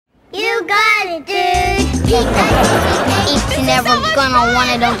If you're never gonna want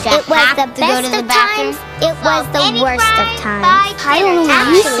it, don't you It was have the to go to best the of bathroom? times. It was the worst of times. I don't know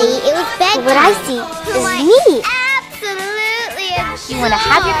what you see. It was bedtime. What I see is me. Absolutely. You want to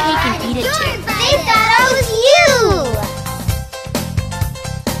have your cake and eat it too. They thought I was you.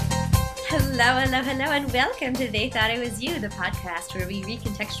 Hello, and welcome to They Thought It Was You, the podcast where we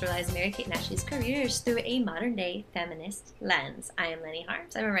recontextualize Mary-Kate and Ashley's careers through a modern-day feminist lens. I am Lenny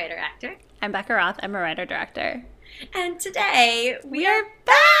Harms. I'm a writer-actor. I'm Becca Roth. I'm a writer-director. And today, we are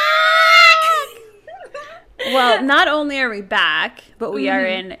back! Well, not only are we back, but we are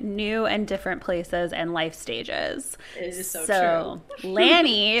in new and different places and life stages. It is so true.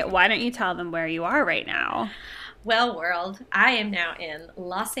 Lanny, why don't you tell them where you are right now? Well, world, I am now in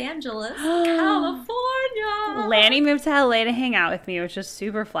Los Angeles, California. Lanny moved to LA to hang out with me, which is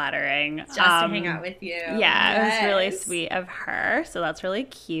super flattering. Just to hang out with you. Yeah, Yes. It was really sweet of her. So that's really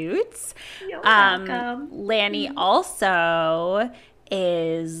cute. You're welcome. Lanny also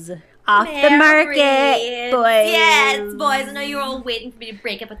is off the Married. market, boys. Yes, boys. I know you're all waiting for me to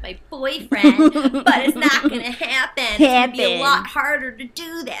break up with my boyfriend, but it's not going to happen. It's going to be a lot harder to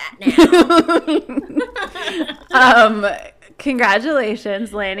do that now.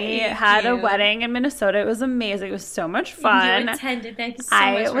 Congratulations, Lanny. Thank had you. a wedding in Minnesota. It was amazing. It was so much fun. You attended. Thank you so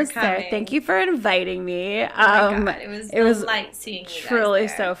much for was coming. there. Thank you for inviting me. Oh my God, it was light seeing you guys truly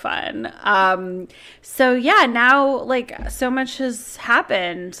there. so fun. So yeah, now like so much has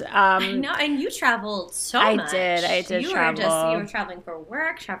happened. I know, and you traveled so much. I did travel. You were traveling for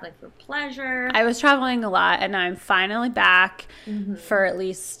work, traveling for pleasure. I was traveling a lot, and now I'm finally back for at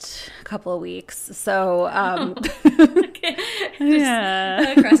least a couple of weeks. So,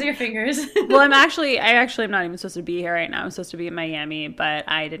 yeah. Cross your fingers. Well, I actually am not even supposed to be here right now. I'm supposed to be in Miami, but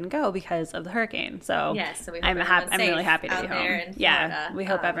I didn't go because of the hurricin. So, yes, so we hope I'm really happy to out be there home. in Yeah, Florida. we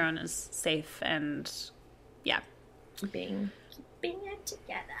hope everyone is safe and keeping it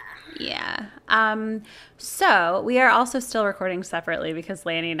together. Yeah. So we are also still recording separately because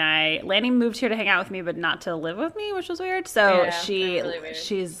Lanny moved here to hang out with me, but not to live with me, which was weird. So Yeah, really weird.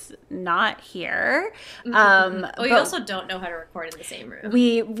 she's not here. You but also don't know how to record in the same room.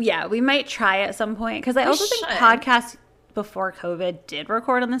 we might try at some point because I also think should. podcasts before COVID did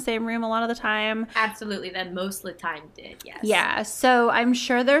record in the same room a lot of the time. Absolutely, that most of the time did, yes. Yeah, so I'm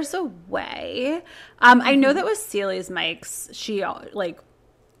sure there's a way. I know that with Celie's mics, she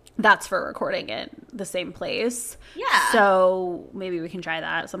that's for recording in the same place. Yeah. So maybe we can try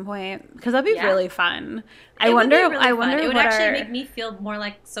that at some point because that'd be really fun. It would be really I fun. wonder It would what actually our... make me feel more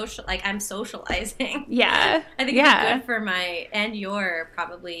like I'm socializing. Yeah. I think it'd be good for my and your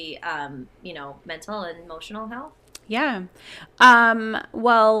probably mental and emotional health. Yeah.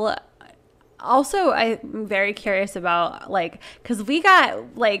 Well, also I'm very curious about because we got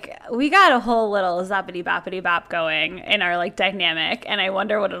a whole little zappity boppity bop going in our dynamic, and I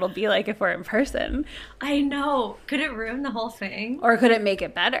wonder what it'll be like if we're in person. I know. Could it ruin the whole thing? Or could it make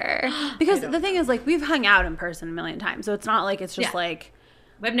it better? Because the thing is, we've hung out in person a million times, so it's not like it's just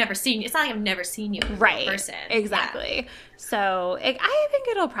I've never seen you. It's not like I've never seen you in person. Exactly. Yeah. So I think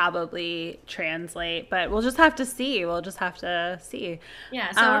it'll probably translate, but we'll just have to see.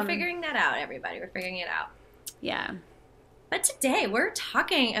 Yeah, so we're figuring that out, everybody. We're figuring it out. Yeah. But today we're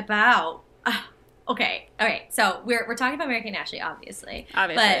talking about... okay, all right. So we're talking about Mary-Kate and Ashley, obviously.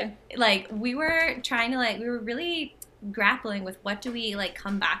 But we were trying to we were really grappling with what do we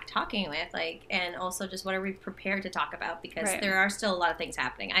come back talking with, and also just what are we prepared to talk about, because there are still a lot of things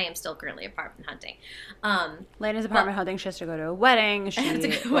happening. I am still currently apartment hunting. Lana's apartment hunting. She has to go to a wedding. I have to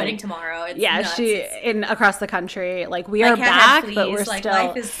go to a wedding tomorrow. It's nuts. She across the country. We are back, but we're still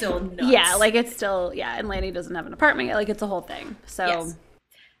life is still nuts. Yeah, it's still and Lanny doesn't have an apartment yet. It's a whole thing. So yes.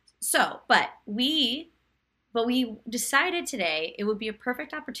 But we decided today it would be a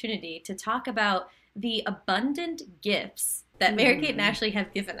perfect opportunity to talk about the abundant gifts that Mary-Kate and Ashley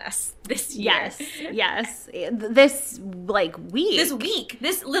have given us this year. Yes. This week.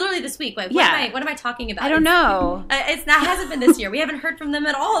 Literally this week. What am I talking about? I don't know. Hasn't been this year. We haven't heard from them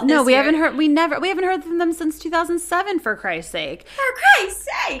at all. No, we haven't heard. We haven't heard from them since 2007. For Christ's sake. For Christ's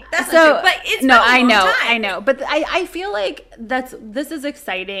sake. That's not true. But it's been a long time. I know. But I feel like this is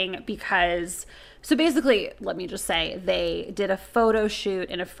exciting because. So basically, let me just say, they did a photo shoot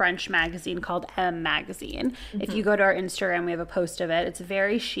in a French magazine called M Magazine. Mm-hmm. If you go to our Instagram, we have a post of it. It's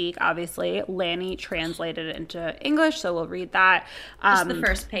very chic, obviously. Lanny translated it into English, so we'll read that. Just the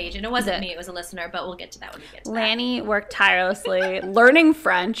first page. And it wasn't me, it was a listener, but we'll get to that when we get to Lanny worked tirelessly learning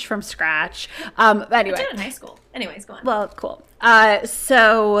French from scratch. Anyway. I did it in high school. Anyways, go on. Well, cool.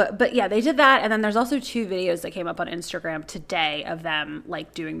 But yeah, they did that. And then there's also 2 videos that came up on Instagram today of them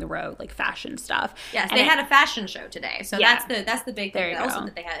like doing the road, like fashion stuff. Yes, and they had a fashion show today. So Yeah. that's the big thing also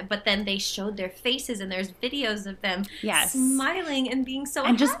that they had. But then they showed their faces and there's videos of them smiling and being so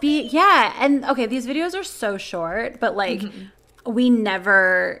and happy. just be, yeah. And okay, these videos are so short, but like we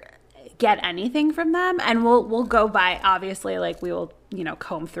never get anything from them, and we'll go by, obviously, like we will, you know,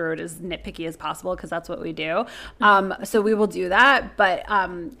 comb through it as nitpicky as possible because that's what we do. So we will do that, but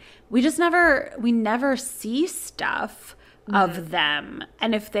we never see stuff of them,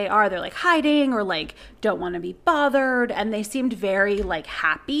 and if they are, they're like hiding or like don't want to be bothered, and they seemed very like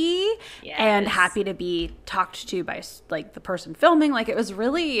happy and happy to be talked to by like the person filming. Like it was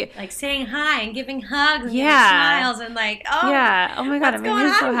really like saying hi and giving hugs and smiles and like, oh my god, it made me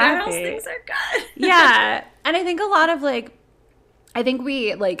so happy. Things are good. Yeah, and I think a lot of like, I think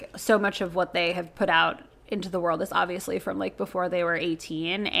we like so much of what they have put out into the world is obviously from like before they were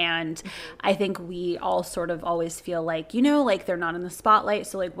 18, and I think we all sort of always feel like, you know, like they're not in the spotlight,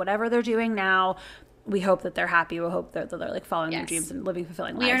 so like whatever they're doing now, we hope that they're happy, we hope that they're like following their dreams and living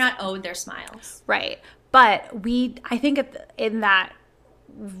fulfilling lives. We are not owed their smiles, right? But I think in that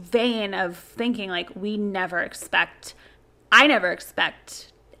vein of thinking, like I never expect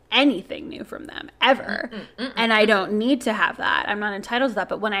anything new from them ever, and I don't need to have that. I'm not entitled to that.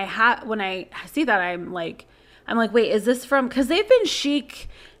 But when I see that, I'm like, wait, is this from? Because they've been chic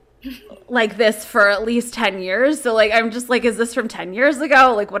like this for at least 10 years. So like, I'm just like, is this from 10 years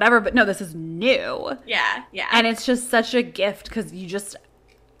ago? Like whatever. But no, this is new. Yeah. And it's just such a gift because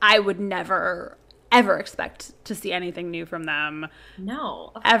I would never ever expect to see anything new from them.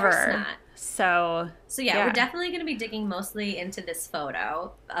 No, of ever. Course not. So yeah, we're definitely going to be digging mostly into this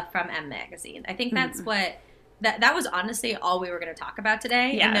photo from M Magazine. I think that's what that was honestly all we were going to talk about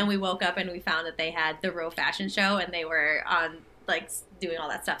today. Yeah. And then we woke up and we found that they had the Row Fashion Show and they were on like doing all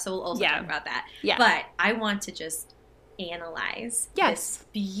that stuff. So we'll also talk about that. Yeah. But I want to just analyze this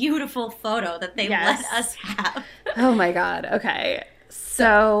beautiful photo that they let us have. Oh my god. Okay.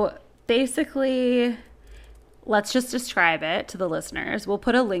 So basically, let's just describe it to the listeners. We'll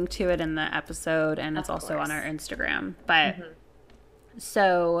put a link to it in the episode, and it's also on our Instagram. But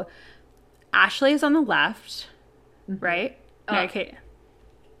so Ashley is on the left, right? Mary-Kate.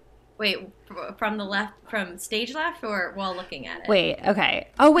 Wait, from the left, from stage left, or while looking at it? Wait, okay.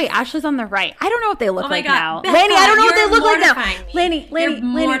 Oh, wait, Ashley's on the right. I don't know what they look like now. Becca, Lanny, I don't know what they look like now. Me. You're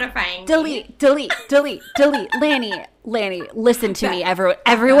mortifying me. Delete. Lanny, listen to me,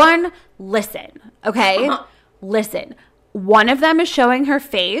 everyone. Listen, okay? Listen. One of them is showing her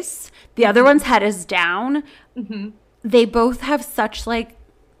face. The other one's head is down. They both have such, like,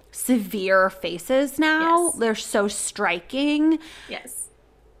 severe faces now. Yes. They're so striking. Yes.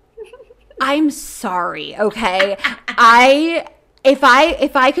 I'm sorry, okay? If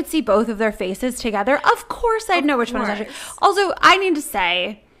I could see both of their faces together, of course I'd know which one is Ashley. Also, I need to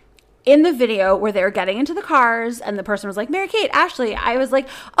say, in the video where they were getting into the cars and the person was like, Mary-Kate, Ashley, I was like,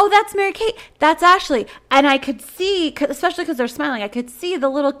 oh, that's Mary-Kate, that's Ashley. And I could see, especially because they're smiling, I could see the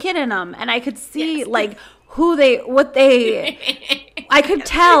little kid in them. And I could see, like, I could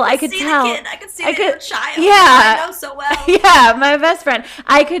tell. I could tell. The kid. I could see the child. Yeah. I know so well. Yeah, my best friend.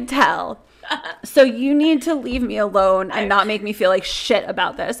 I could tell. So you need to leave me alone and not make me feel like shit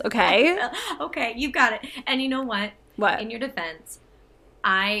about this, okay? Okay, you got it. And you know what? What? In your defense,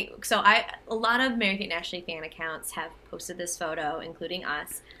 a lot of Mary-Kate and Ashley fan accounts have posted this photo, including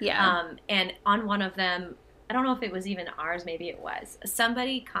us. Yeah. And on one of them, I don't know if it was even ours, maybe it was.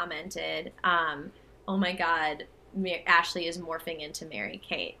 Somebody commented, oh my God, Ashley is morphing into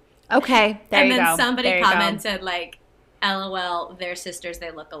Mary-Kate. Okay, there you go. And then somebody commented, like, LOL, they're sisters,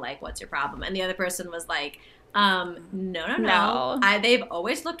 they look alike, what's your problem? And the other person was like, no. They've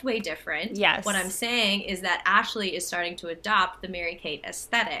always looked way different. Yes. What I'm saying is that Ashley is starting to adopt the Mary-Kate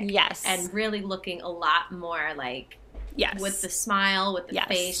aesthetic. Yes. And really looking a lot more like, with the smile, with the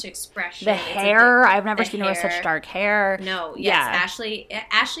face expression. The hair, I've never seen her with such dark hair. No, yes, yeah.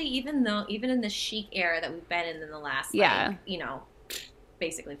 Ashley, even in the chic era that we've been in the last,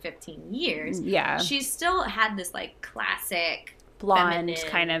 basically 15 years, she's still had this, like, classic blonde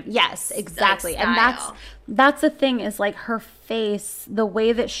kind of, yes, exactly. And that's the thing is, like, her face, the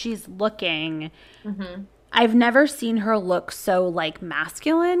way that she's looking, I've never seen her look so, like,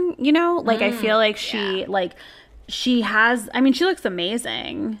 masculine, you know? Like, I feel like she has, I mean, she looks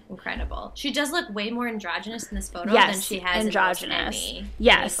amazing. Incredible. She does look way more androgynous in this photo than she has androgynous. in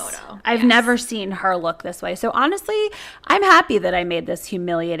any photo. I've never seen her look this way. So honestly, I'm happy that I made this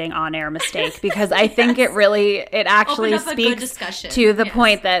humiliating on-air mistake because I think it actually speaks to the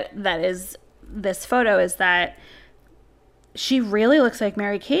point that is this photo is that she really looks like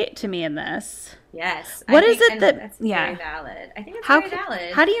Mary-Kate to me in this. Yes. What is it that... That's Yeah. very valid. I think it's very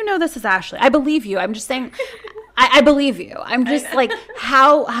valid. How do you know this is Ashley? I believe you. I'm just saying... I believe you. I'm just like,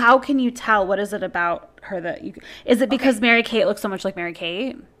 how can you tell? What is it about her that you... Is it because Mary-Kate looks so much like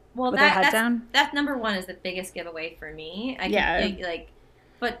Mary-Kate? Well, with her head down? That number one is the biggest giveaway for me. Yeah.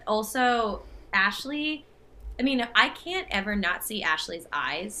 But also, Ashley... I mean, I can't ever not see Ashley's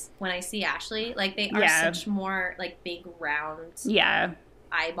eyes when I see Ashley. Like, they are such more, like, big, round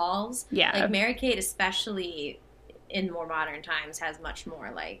eyeballs. Yeah. Like, Mary-Kate, especially in more modern times, has much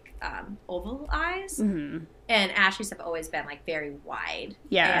more, like, oval eyes. Mm-hmm. And Ashley's have always been, like, very wide.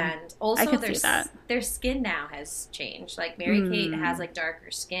 Yeah. And also, I could see that. Their skin now has changed. Like, Mary-Kate has, like,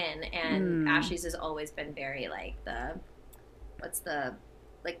 darker skin. And Ashley's has always been very, like,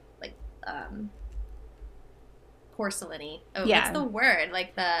 porcelain-y. Oh, what's the word?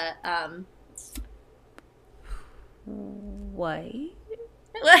 Like the white?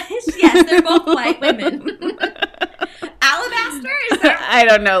 Yes, they're both white women. Alabaster? Is that... I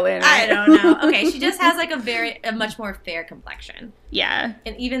don't know, Lynn. I don't know. Okay, she just has like a much more fair complexion. Yeah.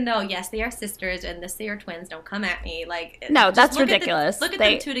 And even though, yes, they are sisters and they are twins, don't come at me. Like, no, that's ridiculous. Look at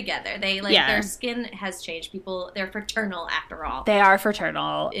them two together. They their skin has changed. They're fraternal after all. They are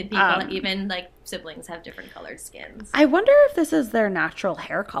fraternal. People, even like siblings, have different colored skins. I wonder if this is their natural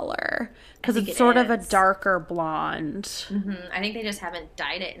hair color because it's sort of a darker blonde. Mm-hmm. I think they just haven't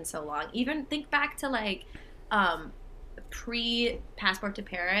dyed it in so long. Even think back to like pre-Passport to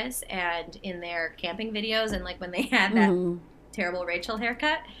Paris and in their camping videos and like when they had that terrible Rachel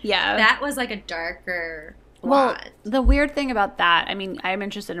haircut. Yeah. That was like a darker blonde. Well, the weird thing about that, I mean, I'm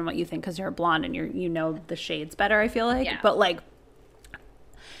interested in what you think because you're a blonde and you know the shades better, I feel like. Yeah. But like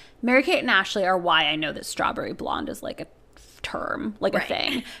Mary-Kate and Ashley are why I know that strawberry blonde is like a term, like a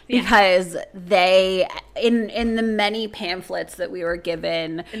thing, because they in the many pamphlets that we were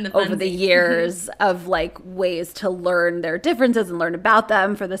given over the years of like ways to learn their differences and learn about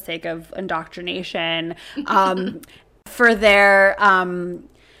them for the sake of indoctrination, for their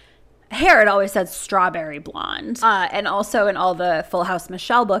hair, it always said strawberry blonde. And also in all the Full House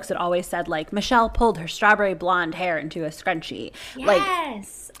Michelle books, it always said like Michelle pulled her strawberry blonde hair into a scrunchie.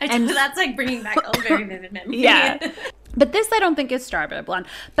 Yes. And that's like bringing back a very vivid memory. Yeah. But this I don't think is strawberry blonde.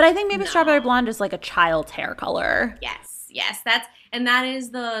 But I think maybe strawberry blonde is like a child's hair color. Yes. That is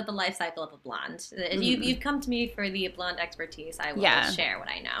the life cycle of a blonde. You've come to me for the blonde expertise. I will share what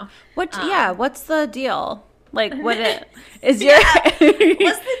I know. What's the deal? Like, what is your... What's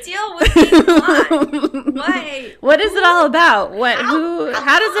the deal with being blonde? Why? What is it all about?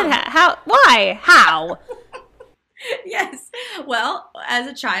 How does it... Why? How? Yes. Well, as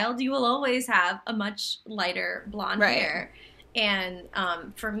a child, you will always have a much lighter blonde hair. And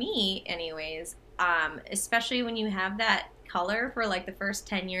for me, anyways, especially when you have that color for like the first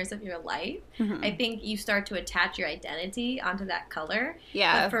 10 years of your life, I think you start to attach your identity onto that color.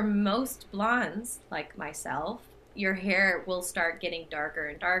 Yeah. But for most blondes, like myself, your hair will start getting darker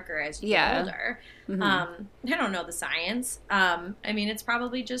and darker as you get older. I don't know the science. I mean, it's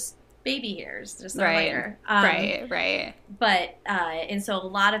probably just baby hairs, just lighter. Right. But, and so a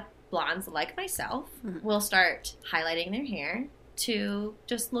lot of blondes like myself will start highlighting their hair to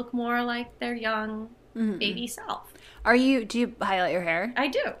just look more like their young baby self. Do you highlight your hair? I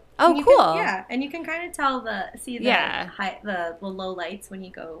do. Oh, cool. And you can kind of tell the low lights when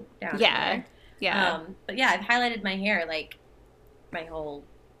you go down. Yeah. But yeah, I've highlighted my hair like my whole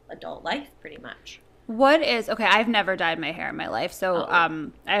adult life pretty much. I've never dyed my hair in my life, so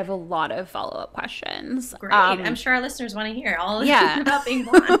I have a lot of follow-up questions. Great. I'm sure our listeners want to hear all about being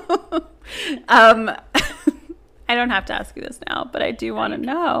blonde. I don't have to ask you this now, but I do want to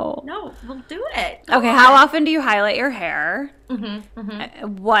know. No, we'll do it. Go on. How often do you highlight your hair?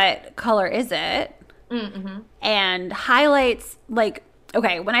 What color is it? And highlights, like,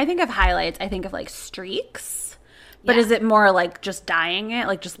 when I think of highlights, I think of like streaks. But is it more like just dyeing it,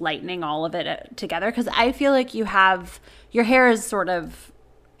 like just lightening all of it together? Because I feel like your hair is sort of,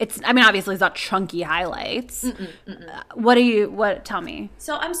 obviously it's not chunky highlights. Tell me.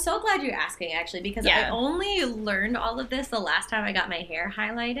 So I'm so glad you're asking, actually, because I only learned all of this the last time I got my hair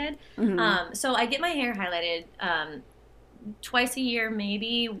highlighted. So I get my hair highlighted twice a year,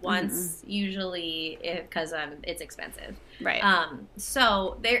 maybe once, usually, because it's expensive. Right.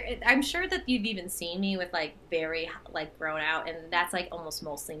 So I'm sure that you've even seen me with like very like grown out, and that's like almost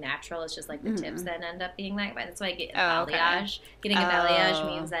mostly natural. It's just like the tips that end up being like, but that's why I get balayage. Okay. Getting a balayage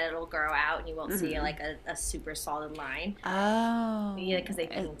means that it'll grow out, and you won't see like a super solid line. Oh. Yeah, because they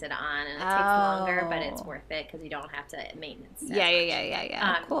paint it on, and it takes longer, but it's worth it because you don't have to maintenance.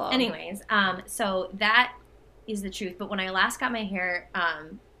 Yeah. Cool. Anyways, so that is the truth. But when I last got my hair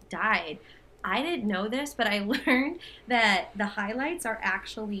dyed, I didn't know this, but I learned that the highlights are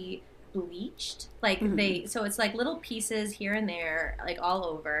actually bleached. Like so it's like little pieces here and there, like all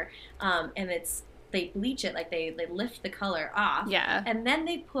over, and they bleach it, like they lift the color off. Yeah. And then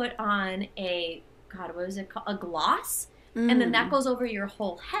they put on what was it called? A gloss. And then that goes over your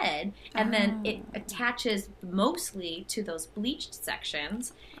whole head, and then it attaches mostly to those bleached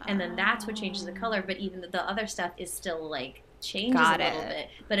sections, and then that's what changes the color. But even the other stuff is still like changes a little bit,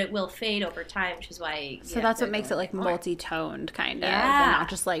 but it will fade over time, which is why. So that's what makes it like multi-toned, kind of, and not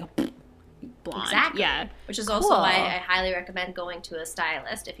just like blonde. Exactly. Yeah. Which is also why I highly recommend going to a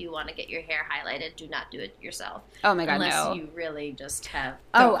stylist if you want to get your hair highlighted. Do not do it yourself. Oh my God, unless you really just have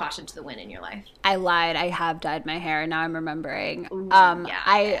caution to the wind in your life. I lied. I have dyed my hair. Now I'm remembering. Ooh,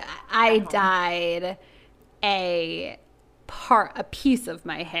 I dyed a piece of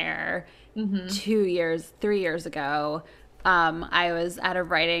my hair 3 years ago. I was at a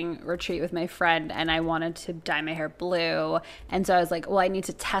writing retreat with my friend, and I wanted to dye my hair blue, and so I was like, well, I need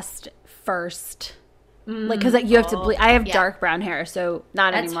to test first, like, because you have to I have dark brown hair, so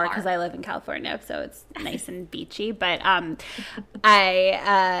not that's anymore because I live in California, so it's nice and beachy, but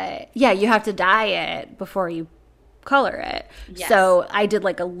you have to dye it before you color it. Yes. So I did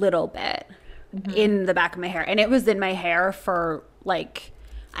like a little bit in the back of my hair, and it was in my hair for like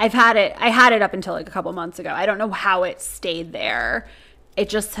I had it up until like a couple months ago. I don't know how it stayed there. It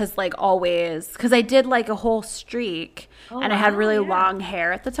just has like always, because I did like a whole streak, and I had really long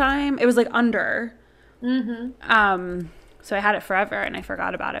hair at the time. It was like under. So I had it forever, and I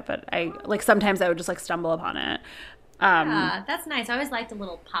forgot about it. But I like sometimes I would just like stumble upon it. Yeah, that's nice. I always liked a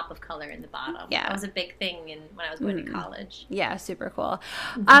little pop of color in the bottom. Yeah. That was a big thing when I was going to college. Yeah, super cool.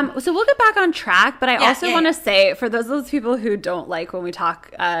 So we'll get back on track, but I also want to say, for those people who don't like when we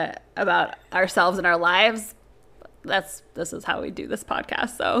talk about ourselves and our lives, this is how we do this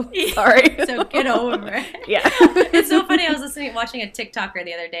podcast, so sorry. So get over it. Yeah. It's so funny. I was watching a TikToker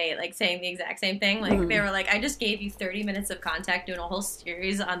the other day, like saying the exact same thing. Like they were like, I just gave you 30 minutes of content doing a whole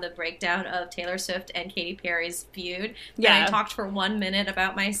series on the breakdown of Taylor Swift and Katy Perry's feud. Yeah. I talked for 1 minute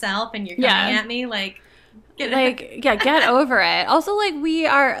about myself, and you're coming at me like, get over it. Also, like,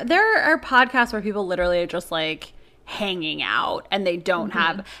 there are podcasts where people literally are just like hanging out, and they don't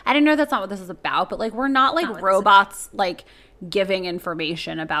have, I don't know, that's not what this is about, but like we're not like robots like giving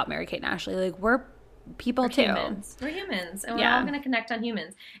information about Mary-Kate and Ashley. Like we're people too. We're humans, and we're all going to connect on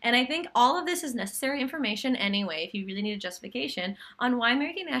humans. And I think all of this is necessary information anyway, if you really need a justification on why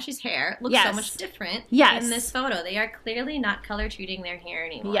Mary-Kate and Ashley's hair looks so much different in this photo. They are clearly not color treating their hair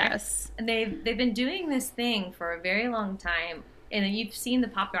anymore. Yes. And they've been doing this thing for a very long time, and you've seen the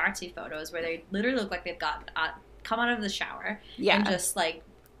paparazzi photos where they literally look like they've got come out of the shower and just like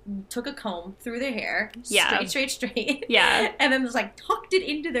took a comb through their hair straight and then just like tucked it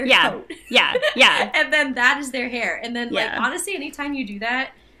into their coat and then that is their hair. And then like honestly, anytime you do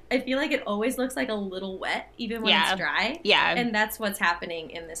that, I feel like it always looks like a little wet even when it's dry. And that's what's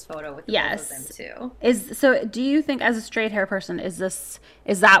happening in this photo with both of them too. So do you think, as a straight hair person, is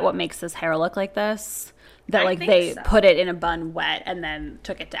that what makes this hair look like this? That like they put it in a bun wet and then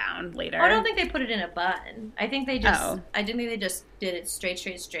took it down later? I don't think they put it in a bun. I think they just I didn't think they just did it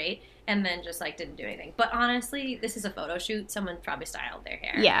straight and then just like didn't do anything. But honestly, this is a photo shoot. Someone probably styled their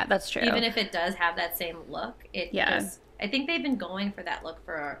hair. Yeah, that's true. Even if it does have that same look, I think they've been going for that look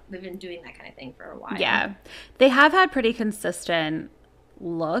they've been doing that kind of thing for a while. Yeah. They have had pretty consistent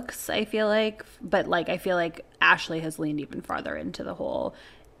looks, I feel like, but like I feel like Ashley has leaned even farther into the whole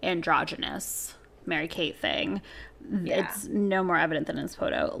androgynous Mary-Kate thing. It's no more evident than in this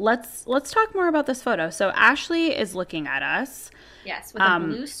photo. Let's talk more about this photo. So Ashley is looking at us. Yes, with a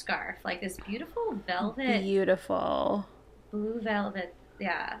blue scarf, like this beautiful velvet. Beautiful. Blue velvet,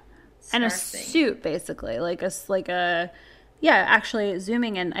 and a suit, basically, actually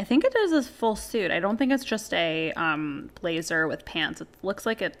zooming in, I think it is a full suit. I don't think it's just a blazer with pants. It looks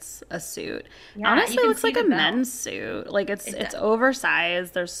like it's a suit. Honestly, it looks like a men's suit. Like it's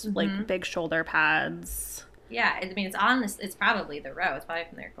oversized. There's like big shoulder pads. Yeah, I mean it's probably the row. It's probably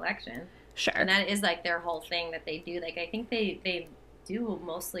from their collection. Sure. And that is like their whole thing that they do. Like I think they do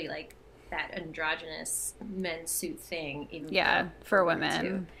mostly like that androgynous men's suit thing. Even for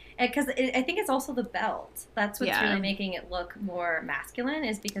women. Because I think it's also the belt. That's what's really making it look more masculine,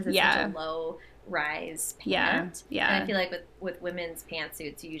 is because it's such a low rise pant. Yeah. And I feel like with women's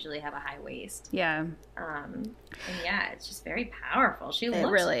pantsuits, you usually have a high waist. Yeah. And it's just very powerful. She looks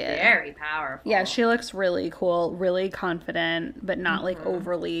really very powerful. Yeah, she looks really cool, really confident, but not like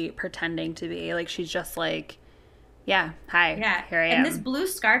overly pretending to be. Like, she's just like, here I am. And this blue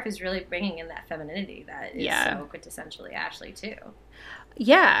scarf is really bringing in that femininity that is so quintessentially Ashley too.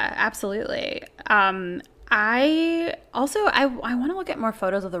 Yeah, absolutely. I want to look at more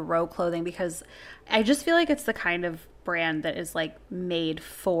photos of the Row clothing, because I just feel like it's the kind of brand that is like made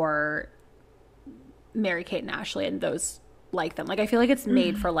for Mary-Kate and Ashley and those like them. Like, I feel like it's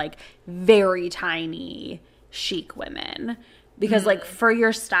made for like very tiny chic women, because like for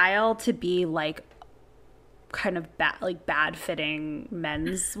your style to be like kind of bad fitting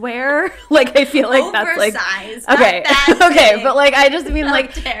menswear, like I feel like that's like okay, but like I just mean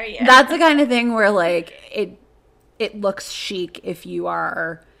like that's the kind of thing where like it looks chic if you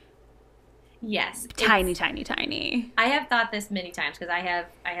are tiny. I have thought this many times, because I have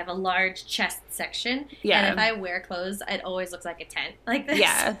a large chest section, and if I wear clothes, it always looks like a tent like this.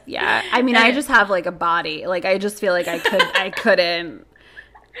 I mean, I just have like a body, like I just feel like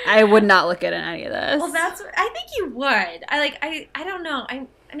I would not look good in any of this. Well, I think you would. I don't know. I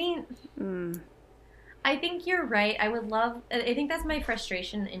mean, I think you're right. I think that's my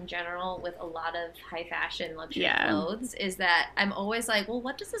frustration in general with a lot of high fashion luxury clothes, is that I'm always like, well,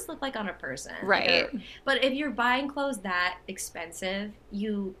 what does this look like on a person? Right. But if you're buying clothes that expensive,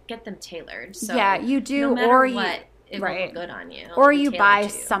 you get them tailored. So you do. No matter what, it will look good on you. Or you buy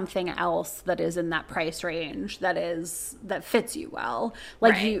something else that is in that price range that fits you well.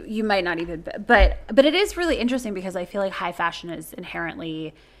 Like you might not even, but it is really interesting, because I feel like high fashion is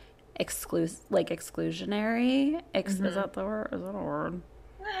inherently exclusionary. Is that the word? Is that a word?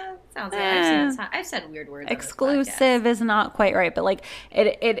 Sounds like I've said weird words. Exclusive is not quite right, but like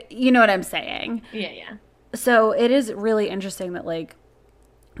it you know what I'm saying? Yeah. So it is really interesting that like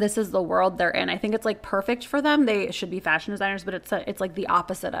this is the world they're in. I think it's like perfect for them. They should be fashion designers, but it's like the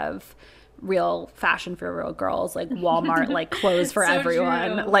opposite of real fashion for real girls, like Walmart, like clothes for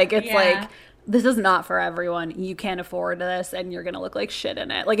everyone. True. Like it's like, this is not for everyone. You can't afford this, and you're gonna look like shit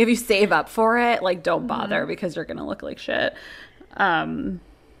in it. Like if you save up for it, like don't bother, because you're gonna look like shit.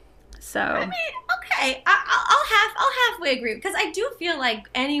 So I mean, okay, I'll halfway agree, because I do feel like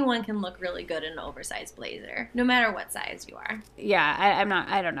anyone can look really good in an oversized blazer, no matter what size you are. Yeah, I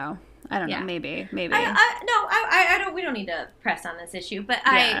don't know. Maybe. I don't. We don't need to press on this issue, but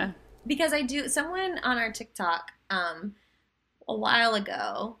because I do. Someone on our TikTok a while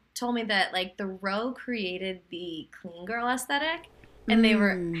ago told me that like the Row created the clean girl aesthetic, and they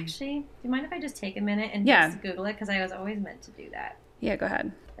were actually. Do you mind if I just take a minute and just Google it, because I was always meant to do that. Yeah, go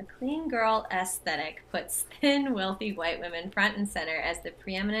ahead. A clean girl aesthetic puts thin, wealthy white women front and center as the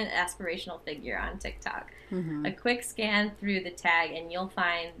preeminent aspirational figure on TikTok. A quick scan through the tag, and you'll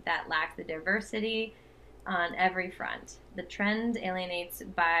find that lacks the diversity on every front. The trend alienates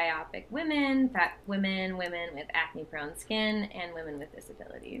biopic women, fat women, women with acne-prone skin, and women with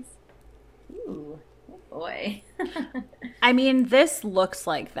disabilities. Ooh, oh boy. I mean, this looks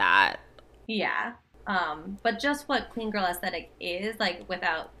like that. Yeah. But just what clean girl aesthetic is, like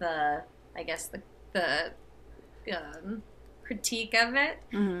without the, I guess the critique of it,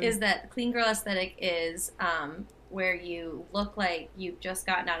 is that clean girl aesthetic is where you look like you've just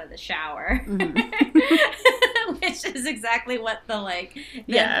gotten out of the shower, which is exactly what the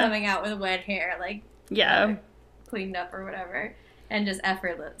them coming out with wet hair, cleaned up or whatever. And just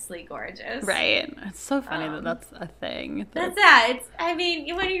effortlessly gorgeous. Right. It's so funny that that's a thing. That's that. It's. I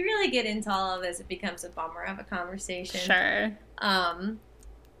mean, when you really get into all of this, it becomes a bummer of a conversation. Sure.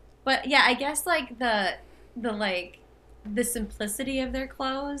 But yeah, I guess like the simplicity of their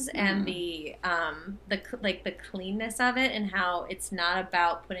clothes and the cleanness of it, and how it's not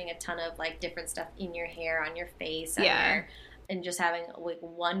about putting a ton of like different stuff in your hair, on your face, and just having like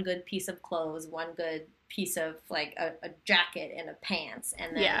one good piece of clothes, one good piece of like a jacket and a pants,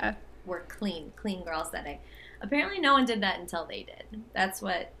 and then we're clean girl aesthetic. Apparently no one did that until they did. That's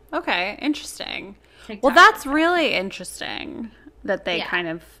what. Okay, interesting. TikTok well, that's really interesting that they kind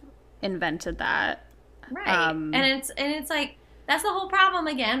of invented that. Right. And it's like, that's the whole problem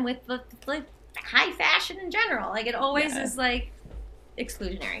again with the high fashion in general. Like it always is like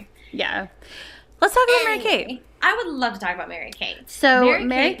exclusionary. Yeah. Let's talk about Mary-Kate. I would love to talk about Mary-Kate. So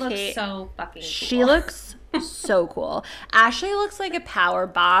Mary-Kate looks so fucking cool. She looks so cool. Ashley looks like a power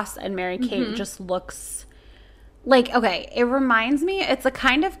boss, and Mary-Kate just looks Like, okay, it reminds me, it's a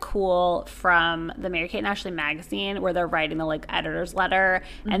kind of cool from the Mary-Kate and Ashley magazine where they're writing the, like, editor's letter,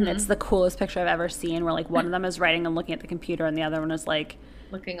 and it's the coolest picture I've ever seen where, like, one of them is writing and looking at the computer and the other one is, like,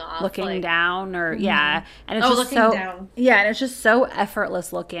 looking down, or, yeah. And it's just so, down. Yeah, and it's just so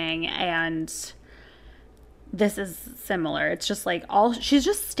effortless looking, and this is similar. It's just, like, she's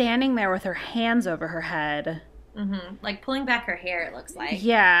just standing there with her hands over her head. Mm-hmm. Like pulling back her hair, it looks like.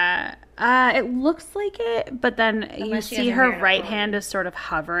 Yeah. It looks like it, but then unless you see her right hand is sort of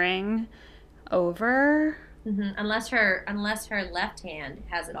hovering over. Mm-hmm. Unless her left hand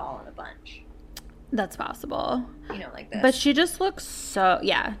has it all in a bunch. That's possible. You know, like this. But she just looks so,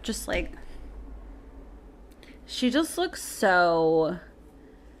 yeah, just like, she just looks so,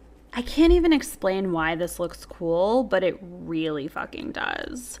 I can't even explain why this looks cool, but it really fucking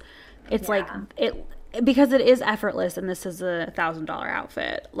does. It's like, because it is effortless, and this is $1,000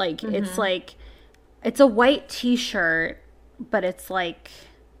 outfit. Like, it's like, it's a white t-shirt, but it's like...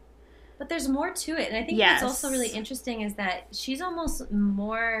 But there's more to it. And I think what's also really interesting is that she's almost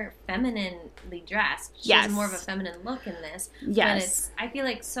more femininely dressed. She has more of a feminine look in this. Yes. But I feel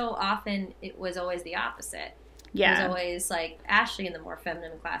like so often it was always the opposite. Yeah. It was always, like, Ashley in the more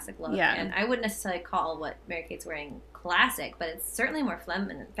feminine classic look. Yeah. And I wouldn't necessarily call what Mary-Kate's wearing classic, but it's certainly more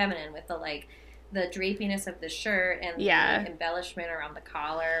feminine with the, like... the drapiness of the shirt and the embellishment around the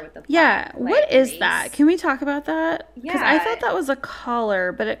collar with the black, what is that? Can we talk about that? Yeah, because I thought that was a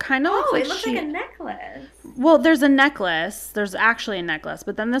collar, but it kind of looks like it looks like a necklace. Well, there's a necklace. There's actually a necklace,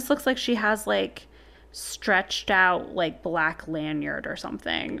 but then this looks like she has like stretched out like black lanyard or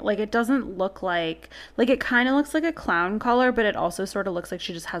something. Like it doesn't look like it kind of looks like a clown collar, but it also sort of looks like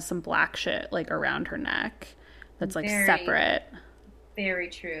she just has some black shit like around her neck that's like separate. Very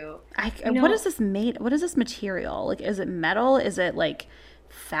true. What is this made? What is this material? Like, is it metal? Is it like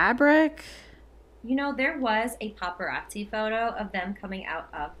fabric? You know, there was a paparazzi photo of them coming out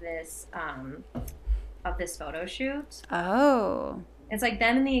of this photo shoot. Oh. It's like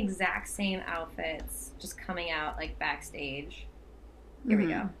them in the exact same outfits, just coming out like backstage. Here we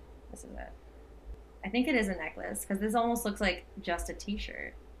go. This is it. I think it is a necklace because this almost looks like just a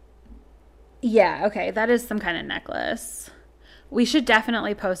t-shirt. Yeah. Okay, that is some kind of necklace. We should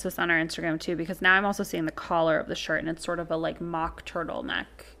definitely post this on our Instagram, too, because now I'm also seeing the collar of the shirt, and it's sort of a, like, mock turtleneck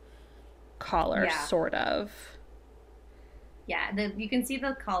collar, sort of. Yeah, you can see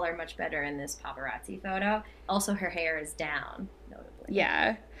the collar much better in this paparazzi photo. Also, her hair is down, notably.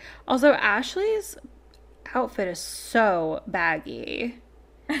 Yeah. Also, Ashley's outfit is so baggy.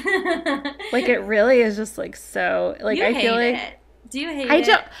 Like, it really is just, like, so... Like, I feel like... it. Do you hate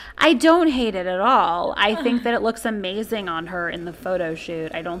it? I don't hate it at all. I think that it looks amazing on her in the photo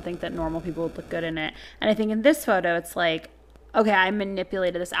shoot. I don't think that normal people would look good in it. And I think in this photo, it's like, okay, I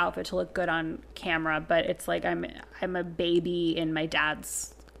manipulated this outfit to look good on camera, but it's like I'm a baby in my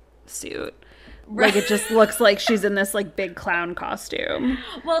dad's suit. Like, it just looks like she's in this, like, big clown costume.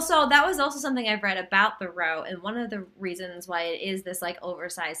 Well, so that was also something I've read about the row, and one of the reasons why it is this, like,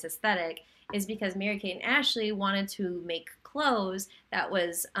 oversized aesthetic is because Mary-Kate and Ashley wanted to make clothes that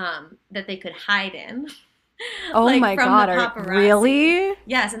was that they could hide in. Oh like my God, really?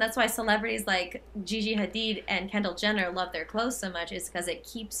 Yes, and that's why celebrities like Gigi Hadid and Kendall Jenner love their clothes so much, is because it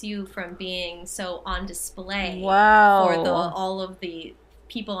keeps you from being so on display for all of the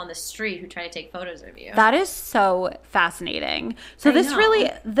people on the street who try to take photos of you. That is so fascinating. So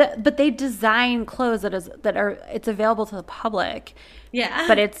but they design clothes it's available to the public. Yeah.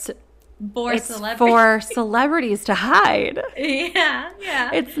 But it's for celebrities to hide. Yeah.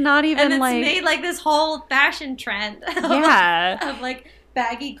 It's not even and it's made like this whole fashion trend. Of like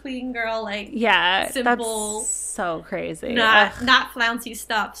baggy clean girl, like simple. That's so crazy. Not flouncy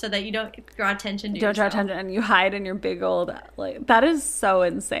stuff, so that you don't draw attention to yourself. Don't draw attention, and you hide in your big old that is so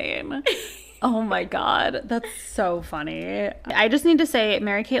insane. Oh my God, that's so funny. I just need to say,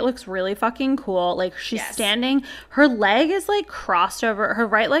 Mary-Kate looks really fucking cool. Like, she's standing, her leg is like crossed over, her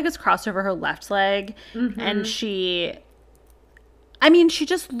right leg is crossed over her left leg. And she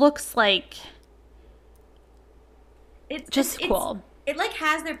just looks like it's cool. It like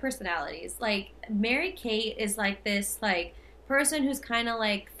has their personalities. Like, Mary-Kate is like this like person who's kind of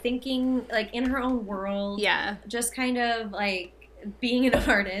like thinking like in her own world. Yeah. Just kind of like being an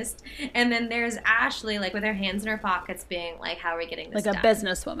artist. And then there's Ashley, like, with her hands in her pockets being like, how are we getting this done? a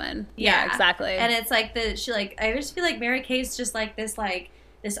businesswoman. Yeah, exactly. And it's like I just feel like Mary-Kate's just like this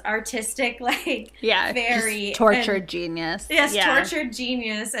artistic, like, very tortured genius. Yes, tortured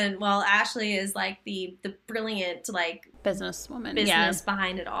genius. And while Ashley is like the brilliant, like, businesswoman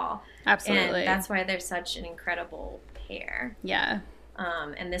behind it all. Absolutely. And that's why they're such an incredible pair. Yeah.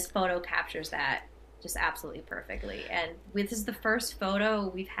 And this photo captures that just absolutely perfectly. And this is the first photo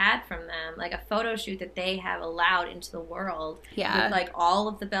we've had from them, like a photo shoot that they have allowed into the world. Yeah. With like all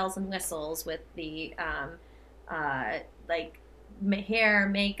of the bells and whistles, with the like hair,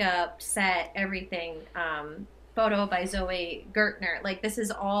 makeup, set, everything. Photo by Zoe Gertner. Like this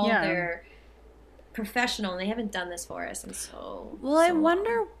is all their professional, and they haven't done this for us. And so I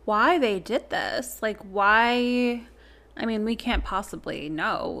wonder why they did this. Like why? I mean, we can't possibly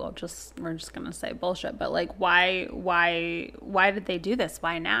know. We're just gonna say bullshit. But like, why did they do this?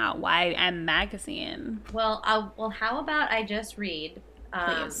 Why now? Why M Magazine? Well, how about I just read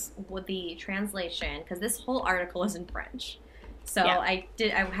with the translation, because this whole article is in French. So I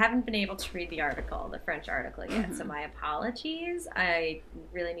haven't been able to read the article, the French article yet. So my apologies. I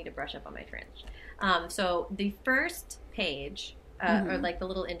really need to brush up on my French. So the first page, or like the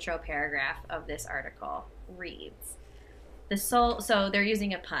little intro paragraph of this article reads, so they're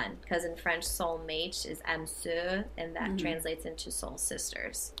using a pun, because in French, soulmate is âme sœur, and that translates into soul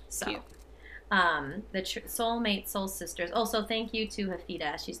sisters. So cute. The soulmate, soul sisters. Also, thank you to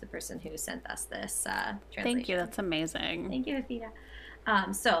Hafida. She's the person who sent us this translation. Thank you. That's amazing. Thank you,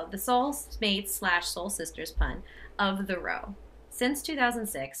 Hafida. So the soulmate / soul sisters pun of the row. Since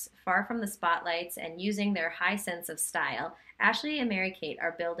 2006, far from the spotlights and using their high sense of style, Ashley and Mary-Kate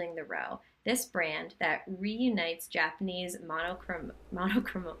are building the row. This brand that reunites Japanese monochrome.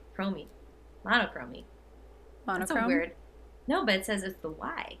 That's a weird. No, but it says it's the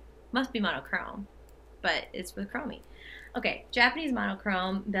Y. Must be monochrome, but it's with chromie. Okay, Japanese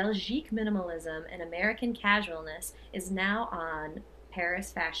monochrome, Belgique minimalism, and American casualness is now on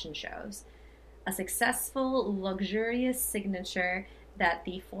Paris fashion shows. A successful, luxurious signature that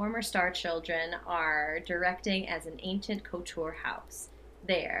the former Star Children are directing as an ancient couture house.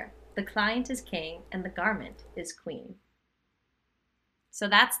 There, the client is king and the garment is queen. So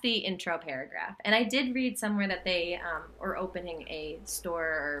that's the intro paragraph. And I did read somewhere that they are opening a store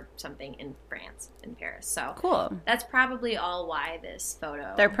or something in France, in Paris. So cool. That's probably all why this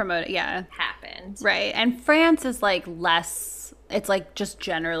photo they're promoting happened. Right. And France is like less, it's like just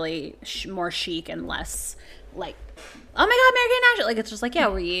generally more chic and less like, oh my God, American National. Like it's just like,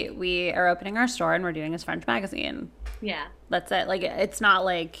 we are opening our store and we're doing this French magazine. Yeah. That's it. Like it's not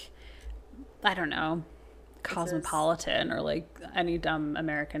like, I don't know, Cosmopolitan or like any dumb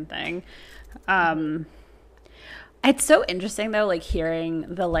American thing. It's so interesting though, like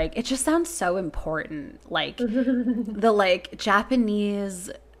hearing the like, it just sounds so important, like the like Japanese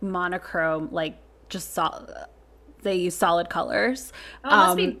monochrome, like just they use solid colors. Oh, it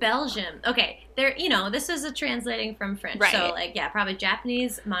must be Belgium. Okay, there. This is a translating from French, right. So like probably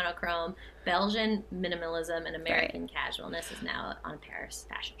Japanese monochrome, Belgian minimalism, and American casualness is now on Paris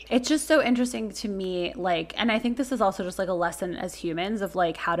fashion show. It's just so interesting to me, like, and I think this is also just like a lesson as humans of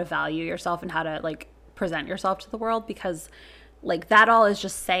like how to value yourself and how to like present yourself to the world, because like that all is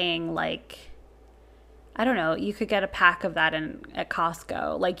just saying like, I don't know, you could get a pack of that at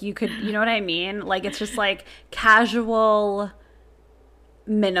Costco. Like you could, you know what I mean? Like it's just like casual,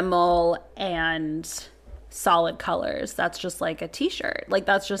 minimal, and solid colors. That's just like a t-shirt. Like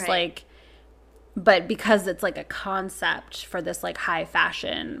that's just like, but because it's like a concept for this like high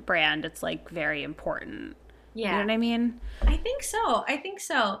fashion brand, it's like very important. Yeah. You know what I mean? I think so.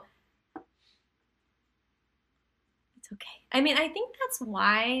 It's okay. I mean, I think that's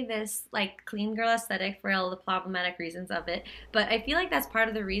why this like clean girl aesthetic, for all the problematic reasons of it, but I feel like that's part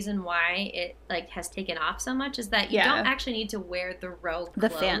of the reason why it like has taken off so much, is that you don't actually need to wear the row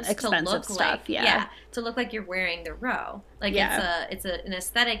clothes expensive to look stuff, like, to look like you're wearing the row. Like it's an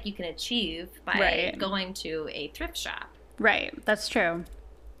aesthetic you can achieve by going to a thrift shop. Right. That's true.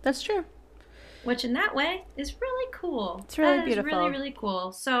 Which in that way is really cool. It's really beautiful. Really, really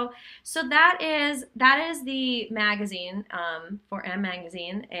cool. So that is the magazine for M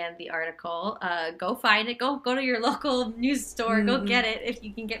Magazine and the article. Go find it. Go to your local news store. Go get it if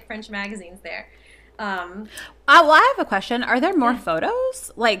you can get French magazines there. Well, I have a question. Are there more photos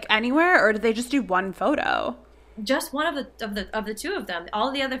like anywhere, or do they just do one photo? Just one of the two of them.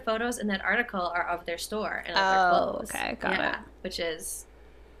 All the other photos in that article are of their store and of their clothes. Okay, got it. Which is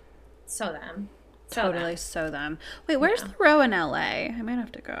so them. Totally so them. Wait, where's the row in LA? I might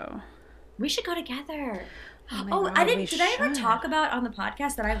have to go. We should go together. Did I ever talk about on the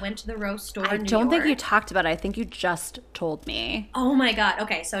podcast that I went to the Row store in New York? I don't think you talked about it. I think you just told me. Oh my God.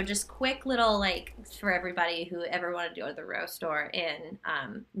 Okay, so just quick little like for everybody who ever wanted to go to the Row store in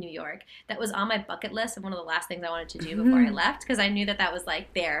New York. That was on my bucket list and one of the last things I wanted to do before I left, because I knew that was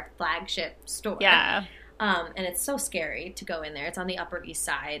like their flagship store. Yeah. And it's so scary to go in there. It's on the Upper East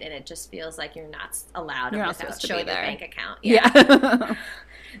Side, and it just feels like you're not allowed without showing your bank account. Yeah.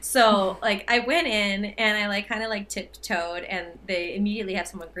 So, like, I went in and I, like, kind of, like, tiptoed, and they immediately have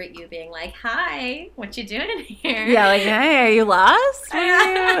someone greet you being like, hi, what you doing in here? Yeah, like, hey, are you lost?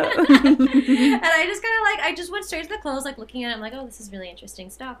 And I just kind of, like, I just went straight to the clothes, like, looking at it. I'm like, oh, this is really interesting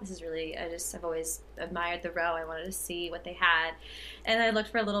stuff. This is really, I've always admired the row. I wanted to see what they had. And I looked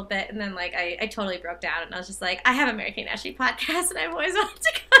for a little bit, and then, like, I totally broke down, and I was just like, I have a Mary Kate and Ashley podcast, and I've always wanted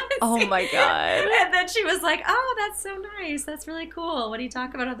to come and Oh, see. my God. And then she was like, oh, that's so nice. That's really cool. What do you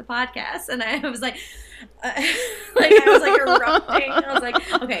talk about on the podcast? And I was like, I was like erupting. I was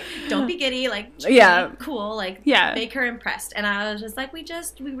like, okay, don't be giddy. Like, yeah, be cool. Like, yeah, make her impressed. And I was just like, we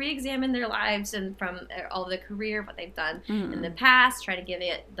re-examine their lives and from all the career, what they've done in the past, try to give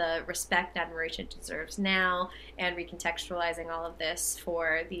it the respect and admiration it deserves now, and recontextualizing all of this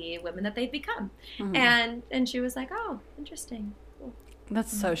for the women that they've become. And she was like, oh, interesting. Cool.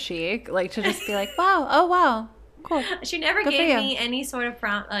 That's so chic. Like, to just be like, wow, oh, wow, cool. She never gave me any sort of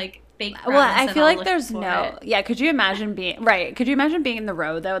fake well, I feel like there's no could you imagine being in the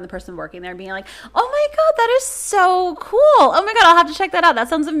row though, and the person working there being like, oh my God, that is so cool, oh my God, I'll have to check that out, that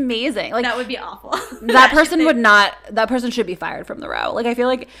sounds amazing. Like, that would be awful. that person should be fired from the row. Like, I feel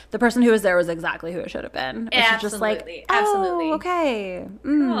like the person who was there was exactly who it should have been. It's just like, oh, absolutely, okay,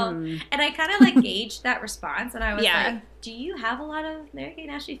 cool. And I kind of like gauged that response, and I was like, do you have a lot of Mary Kate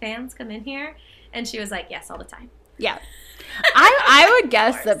and Ashley fans come in here? And she was like, yes, all the time. Yeah. I would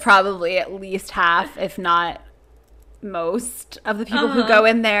guess that probably at least half, if not most, of the people who go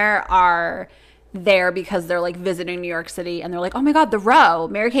in there are there because they're, like, visiting New York City, and they're like, oh my God, the row,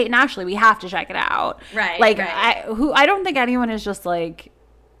 Mary Kate and Ashley, we have to check it out. Right. Like, right. I don't think anyone is just, like,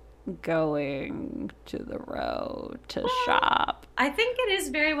 going to the row to shop. I think it is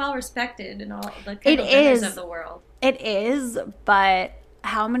very well respected in all the dinners of the world. It is, but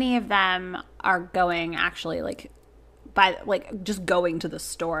how many of them are going actually, like, by, like, just going to the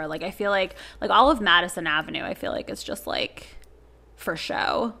store? Like, I feel like all of Madison Avenue, I feel like it's just, like, for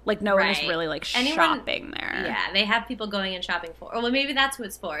show. Like, no one is really, like, shopping there. Yeah, they have people going and shopping for. Well, maybe that's who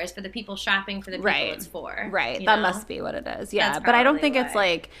it's for, is for the people shopping for the people it's for. Right, that must be what it is. Yeah, but I don't think it's,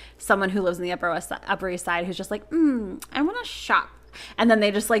 like, someone who lives in the Upper East Side who's just like, I want to shop. And then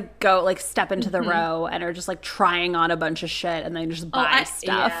they just, like, go, like, step into the row and are just, like, trying on a bunch of shit, and they just buy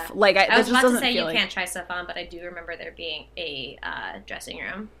stuff. Yeah. Like, I was about to say you can't try stuff on, but I do remember there being a dressing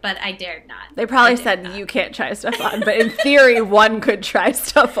room. But I dared not. They probably said you can't try stuff on, but in theory, one could try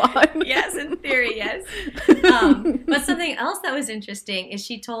stuff on. Yes, in theory, yes. But something else that was interesting is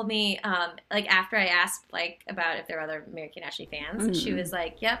she told me, like, after I asked, like, about if there are other Mary Kate and Ashley fans, she was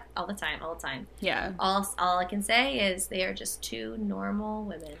like, yep, all the time. Yeah. All I can say is they are just two normal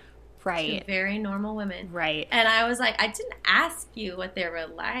women. Right. Two very normal women. Right. And I was like, I didn't ask you what they were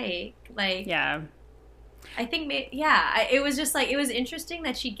like. Like, yeah. I think, it was just like, it was interesting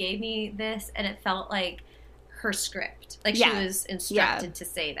that she gave me this, and it felt like her script. Like, she was instructed to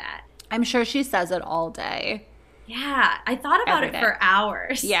say that. I'm sure she says it all day. Yeah. I thought about it for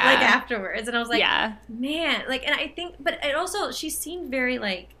hours. Yeah. Like, afterwards. And I was like, man. Like, and I think, but it also, she seemed very,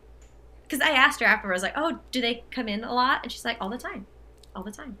 like, because I asked her afterwards, like, oh, do they come in a lot? And she's like, all the time. All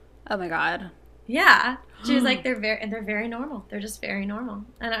the time. Oh, my God. Yeah. She was like, they're very normal. They're just very normal.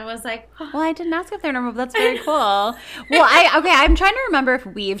 And I was like, oh. Well, I didn't ask if they're normal, but that's very cool. Well, I'm trying to remember if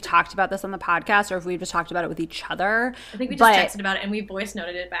we've talked about this on the podcast or if we've just talked about it with each other. I think we just texted about it and we voice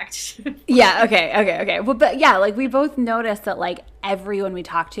noted it back to you. Yeah, okay. Well, but yeah, like, we both noticed that, like, everyone we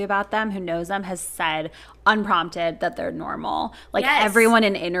talk to about them who knows them has said unprompted that they're normal. Like, everyone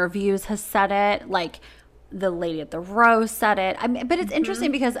in interviews has said it. Like, the lady at the row said it. I mean, but it's interesting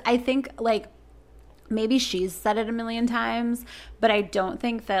because I think, like, maybe she's said it a million times, but I don't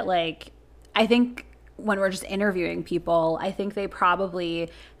think that, like, I think when we're just interviewing people, I think they probably,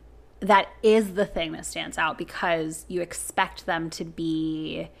 that is the thing that stands out because you expect them to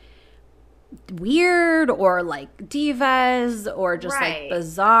be weird or, like, divas or just, like,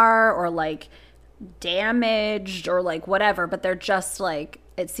 bizarre or, like, damaged or, like, whatever, but they're just, like,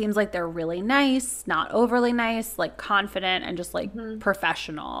 it seems like they're really nice, not overly nice, like, confident and just, like,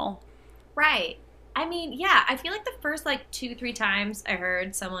 professional. Right. I mean, yeah, I feel like the first, like, 2-3 times I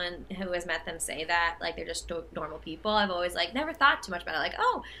heard someone who has met them say that, like, they're just normal people, I've always, like, never thought too much about it. Like,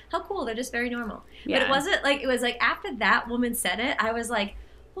 oh, how cool, they're just very normal. Yeah. But it wasn't, like, it was, like, after that woman said it, I was like,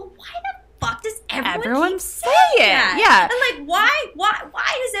 well, why the fuck does everyone keep saying that? Yeah. And, like,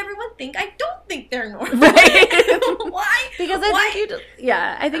 why does everyone think I don't think they're normal? Right. Why? Because I think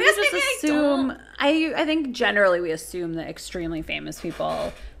I think you just assume, I think generally we assume that extremely famous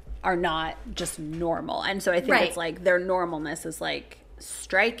people are not just normal. And so I think it's like their normalness is like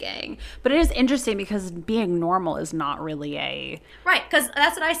striking. But it is interesting because being normal is not really a right, because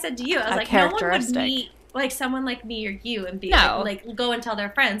that's what I said to you. I was like, no one would meet like someone like me or you and be like go and tell their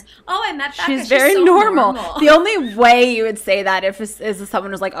friends, oh, I met Becca. She's very so normal. The only way you would say that is if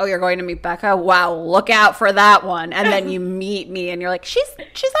someone was like, oh, you're going to meet Becca? Wow, look out for that one. And then you meet me and you're like, she's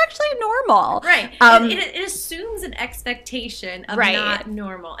actually normal. Right. It assumes an expectation of not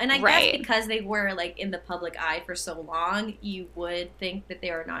normal. And I guess because they were like in the public eye for so long, you would think that they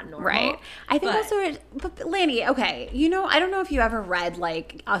are not normal. Right. I think but Lanny, okay, you know, I don't know if you ever read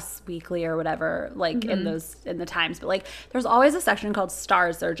like Us Weekly or whatever, like in the Times, but like there's always a section called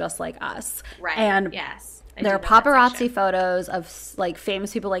Stars They're Just Like Us. Right. And there are paparazzi photos of like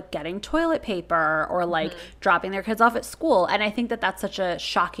famous people like getting toilet paper or like dropping their kids off at school. And I think that that's such a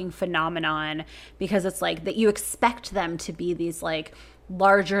shocking phenomenon because it's like that you expect them to be these like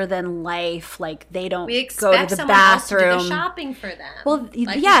larger than life, like they don't go to the bathroom. Else to do the shopping for them. Well,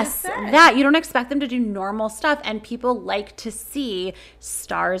 like yes, that you don't expect them to do normal stuff, and people like to see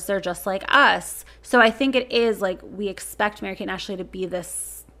stars. They're just like us. So I think it is like we expect Mary-Kate and Ashley to be this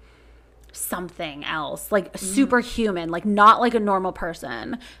something else, like superhuman, like not like a normal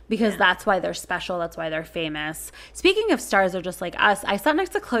person, because that's why they're special. That's why they're famous. Speaking of stars, they're just like us. I sat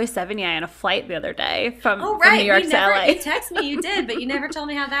next to Chloe Sevigny on a flight the other day from New York to LA. You texted me, you did, but you never told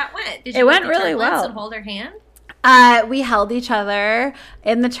me how that went. Did you it went really well. And hold her hand? We held each other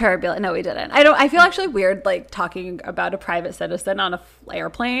in the turbulence. No, we didn't. I feel actually weird, like talking about a private citizen on a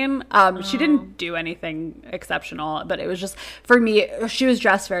airplane. She didn't do anything exceptional, but it was just for me. She was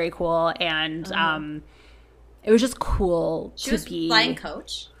dressed very cool, and it was just cool to be flying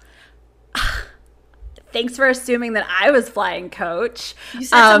coach. Thanks for assuming that I was flying coach. You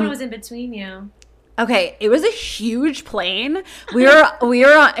said someone was in between you. Okay, it was a huge plane. We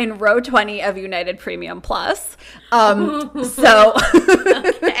were in row 20 of United Premium Plus. So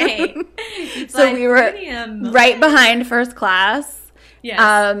we were right behind first class. Yes.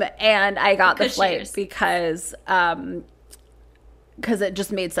 And I got the flight because it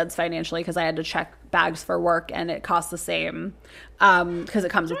just made sense financially because I had to check bags for work and it costs the same because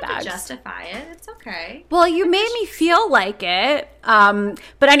it comes with bags. Justify it. It's okay. Well, you made me feel like it. But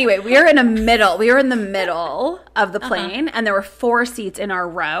anyway, we were in the middle of the plane and there were 4 seats in our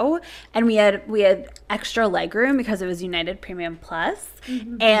row and we had extra legroom because it was United Premium Plus.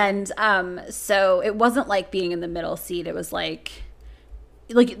 And so it wasn't like being in the middle seat. It was like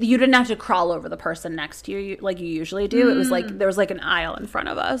you didn't have to crawl over the person next to you like you usually do. It was like there was like an aisle in front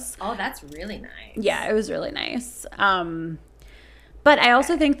of us. Oh, that's really nice. Yeah, it was really nice. But I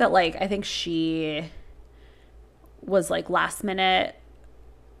also think that like I think she was like last minute.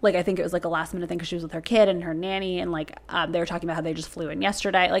 Like I think it was like a last minute thing because she was with her kid and her nanny and like they were talking about how they just flew in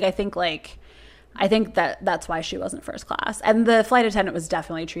yesterday. Like I think that's why she wasn't first class. And the flight attendant was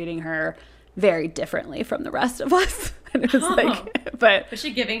definitely treating her very differently from the rest of us. And it was like, but was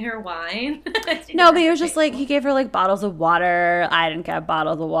she giving her wine? No, but it was just like he gave her like bottles of water. I didn't get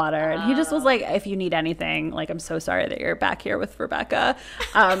bottles of water, and he just was like, "If you need anything, like I'm so sorry that you're back here with Rebecca."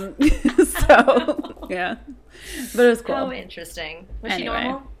 So yeah, but it was cool. How interesting. Was she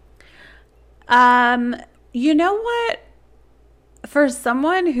normal? You know what? For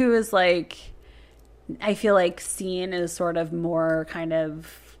someone who is like, I feel like seen as sort of more kind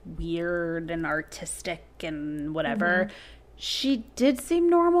of weird and artistic and whatever, she did seem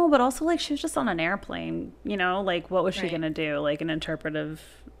normal, but also like she was just on an airplane, you know, like what was she gonna do, like an interpretive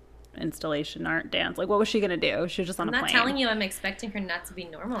installation, art, dance, like what was she gonna do? She was just on a plane. I'm not telling you I'm expecting her not to be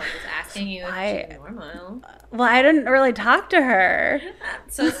normal. I'm just asking you if she's normal. Well, I didn't really talk to her,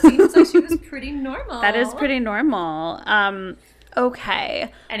 so it seems like she was pretty normal. That is pretty normal.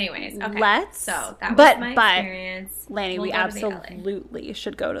 Okay. Anyways, okay. So that was my experience. Lanny, we absolutely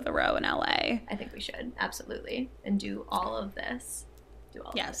should go to the row in LA. I think we should. Absolutely. And do all of this.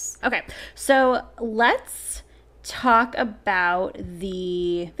 Yes. Okay. So let's talk about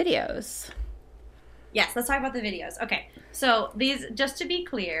the videos. Yes, let's talk about the videos. Okay, so these, just to be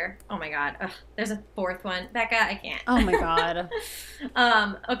clear, oh my god, there's a 4th one. Becca, I can't. Oh my god.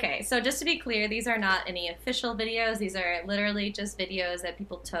 Okay, so just to be clear, these are not any official videos. These are literally just videos that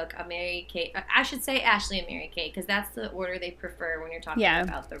people took of Mary-Kate. I should say Ashley and Mary-Kate, because that's the order they prefer when you're talking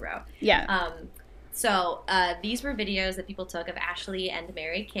about the row. Yeah. So these were videos that people took of Ashley and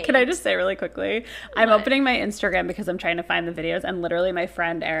Mary-Kate. Can I just say really quickly? I'm opening my Instagram because I'm trying to find the videos, and literally my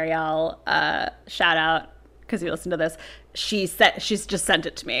friend Ariel, shout out because you listen to this, she's just sent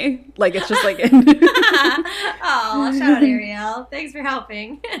it to me. Like it's just like. Oh, shout out Ariel! Thanks for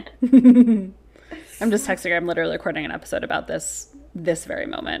helping. I'm just texting her. I'm literally recording an episode about this very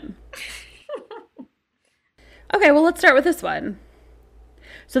moment. Okay, well let's start with this one.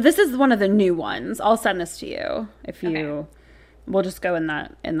 So this is one of the new ones. I'll send this to you if you. Okay. We'll just go in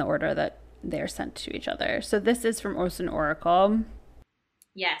the order that they're sent to each other. So this is from Ocean Oracle.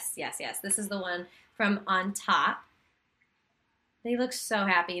 Yes. This is the one from On Top. They look so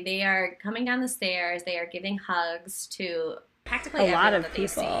happy. They are coming down the stairs. They are giving hugs to practically a lot of that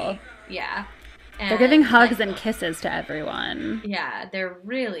people. Yeah. And they're giving hugs and kisses to everyone. Yeah, they're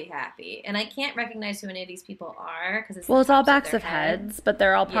really happy. And I can't recognize who any of these people are because it's all backs of heads, but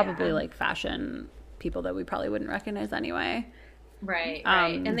they're all probably like fashion people that we probably wouldn't recognize anyway. Right.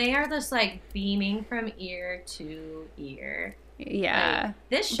 And they are just like beaming from ear to ear. Yeah. Like,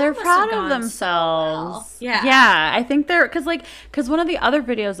 this show they're proud of themselves. So well. Yeah. I think because one of the other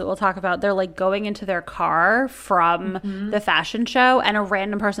videos that we'll talk about, they're like going into their car from the fashion show and a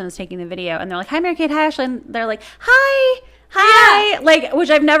random person is taking the video and they're like, hi, Mary-Kate, hi, Ashley. And they're like, hi. Yeah. Like,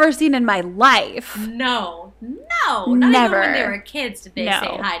 which I've never seen in my life. No. Never. Not even when they were kids did they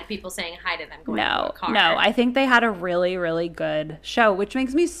say hi to people saying hi to them going to a car. No, I think they had a really, really good show, which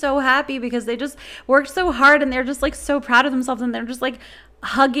makes me so happy because they just worked so hard and they're just like so proud of themselves and they're just like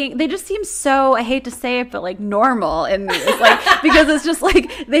hugging. They just seem so, I hate to say it, but like normal in these, like, because it's just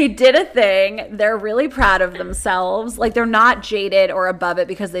like they did a thing. They're really proud of themselves. Like they're not jaded or above it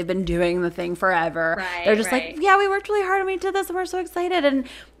because they've been doing the thing forever. Right, they're just like, yeah, we worked really hard and we did this and we're so excited and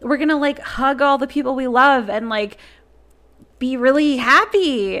we're going to like hug all the people we love and like be really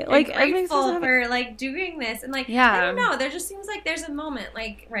happy. Like grateful for like doing this. And like, I don't know. There just seems like there's a moment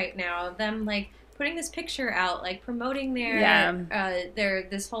like right now, them like putting this picture out, like promoting their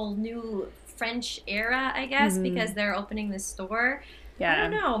this whole new French era, I guess, because they're opening this store. I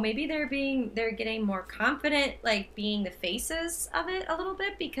don't know. Maybe they're getting more confident, like being the faces of it a little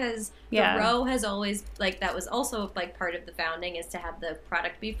bit because the row has always like that was also like part of the founding is to have the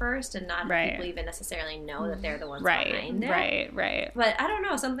product be first and not have people even necessarily know that they're the ones behind it. Right. But I don't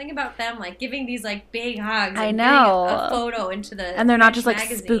know, something about them like giving these like big hugs. I know a photo into the and they're not just like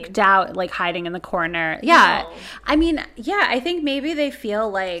spooked out, like hiding in the corner. Yeah, no. I mean, I think maybe they feel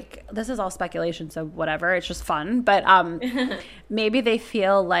like this is all speculation, so whatever. It's just fun, but maybe they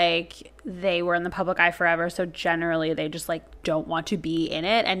feel like they were in the public eye forever, so generally they just like don't want to be in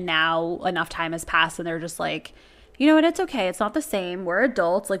it, and now enough time has passed and they're just like, you know what, it's okay, it's not the same, we're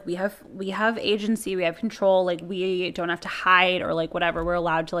adults, like we have agency, we have control, like we don't have to hide or like whatever, we're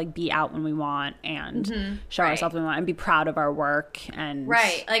allowed to like be out when we want and show ourselves when we want and be proud of our work. And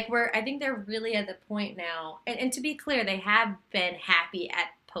like I think they're really at the point now, and to be clear, they have been happy at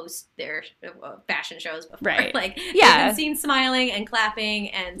post their fashion shows before. Right. Like, they've been seen smiling and clapping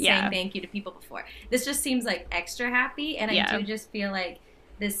and saying thank you to people before. This just seems like extra happy, and I do just feel like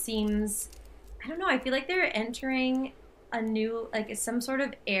this seems, I don't know, I feel like they're entering a new, like some sort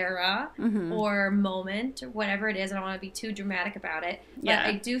of era or moment or whatever it is. I don't want to be too dramatic about it, but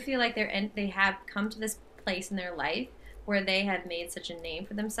I do feel like they have come to this place in their life where they have made such a name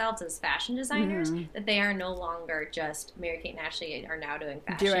for themselves as fashion designers that they are no longer just Mary-Kate and Ashley are now doing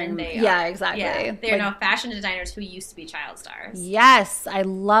fashion. Exactly. Yeah, they are now fashion designers who used to be child stars. Yes, I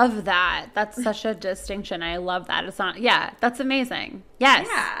love that. That's such a distinction. I love that. It's not, that's amazing. Yes.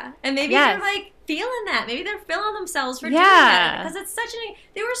 Yeah, and maybe they're like feeling that. Maybe they're feeling themselves for doing that because it's such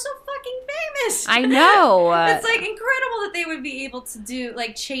they were so fucking famous. I know. It's like incredible that they would be able to do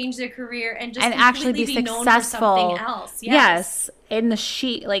like change their career and just actually be successful. Known for something else. Yes, in the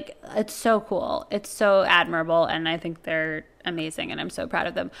sheet, like it's so cool. It's so admirable, and I think they're amazing, and I'm so proud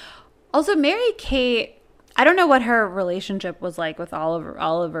of them. Also, Mary-Kate, I don't know what her relationship was like with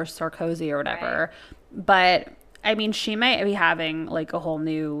Oliver Sarkozy or whatever, but I mean, she might be having like a whole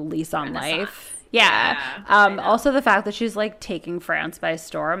new lease on life. Yeah. Also, the fact that she's like taking France by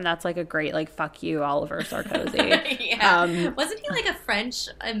storm, that's like a great like fuck you, Oliver Sarkozy. Wasn't he like a French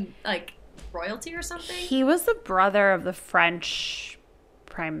like royalty or something? He was the brother of the French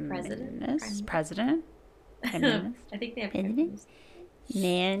president. I think they have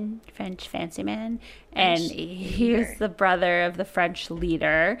French fancy man, and he was the brother of the French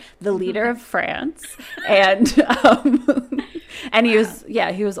leader, the leader of France, and and he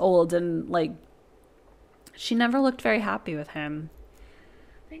was old and like she never looked very happy with him.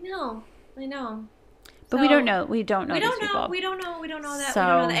 I know. But we don't know. We don't know these people. We don't know that.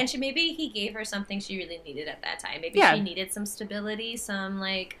 And maybe he gave her something she really needed at that time. Maybe she needed some stability, some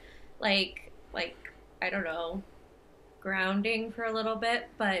like I don't know, grounding for a little bit.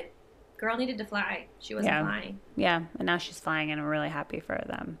 But girl needed to fly. She wasn't flying. Yeah, and now she's flying, and I'm really happy for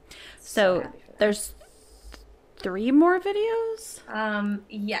them. So there's 3 more videos?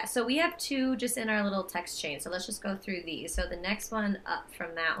 So we have 2 just in our little text chain. So let's just go through these. So the next one up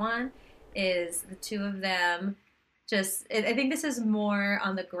from that one is the 2 of them I think this is more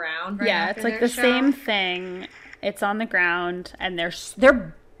on the ground. Right yeah, it's like the same thing. It's on the ground, and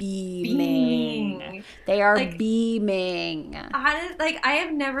they're beaming. They are like, beaming. I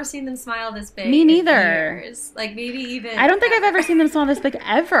have never seen them smile this big. Me neither. In years. Like maybe even. I don't think I've ever seen them smile this big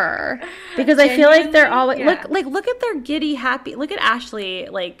ever, because I feel like they're always look at their giddy happy. Look at Ashley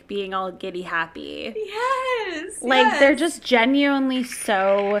like being all giddy happy. Yes. Like they're just genuinely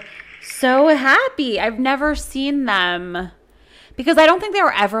so happy. I've never seen them. Because I don't think they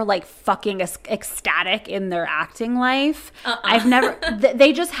were ever, like, fucking ecstatic in their acting life. I've never...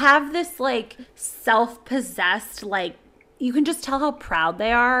 they just have this, like, self-possessed, like... You can just tell how proud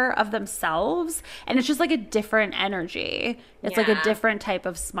they are of themselves. And it's just, like, a different energy. It's, like, a different type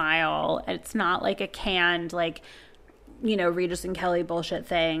of smile. And it's not, like, a canned, like, you know, Regis and Kelly bullshit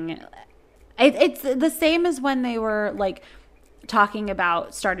thing. It's the same as when they were, like, talking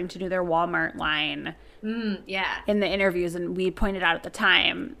about starting to do their Walmart line... yeah. in the interviews, and we pointed out at the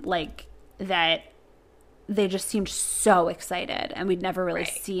time, like, that they just seemed so excited, and we'd never really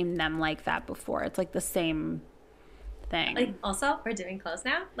seen them like that before. It's like the same thing. Like, also, we're doing clothes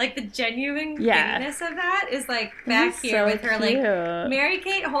now. Like, the genuine goodness of that is, like, back here so with her, cute. Like,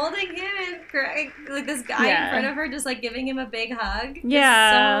 Mary-Kate holding him and crying, like, this guy in front of her just, like, giving him a big hug.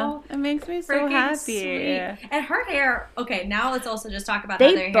 Yeah. It makes me so happy. Sweet. And her hair, okay, now let's also just talk about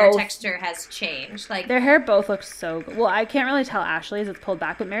how their hair texture has changed. Like, their hair both looks so good. Well, I can't really tell Ashley's, it's pulled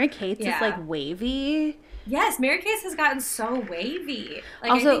back, but Mary-Kate's is, like, wavy. Yes, Mary-Kate's has gotten so wavy.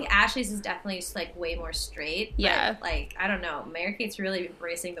 Like, also, I think Ashley's is definitely just, like, way more straight. Yeah. But, like, I don't know. Mary-Kate's really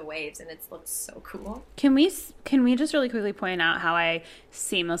embracing the waves, and it looks so cool. Can we just really quickly point out how I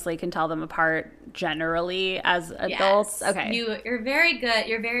seamlessly can tell them apart generally as adults? Yes. Okay. You're very good.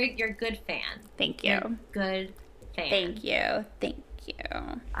 You're a good fan. Thank you. You're a good fan. Thank you.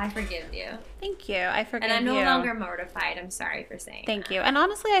 I forgive you. Thank you. I forgive you. And I'm no longer mortified. I'm sorry for saying Thank you. And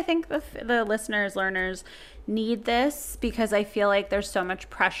honestly, I think the listeners, learners need this, because I feel like there's so much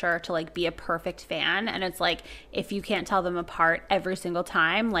pressure to, like, be a perfect fan. And it's like, if you can't tell them apart every single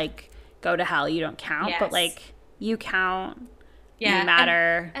time, like, go to hell. You don't count. Yes. But, like, you count. Yeah. You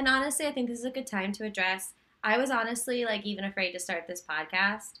matter. And honestly, I think this is a good time to address. I was honestly, like, even afraid to start this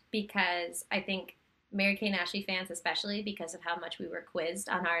podcast, because I think Mary-Kate and Ashley fans, especially because of how much we were quizzed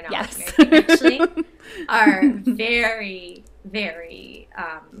on our knowledge of Mary-Kate and Ashley, are very, very,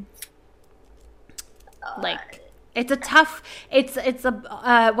 like, it's a tough, it's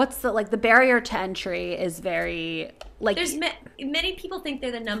a, what's the, like, the barrier to entry is very, like. There's many people think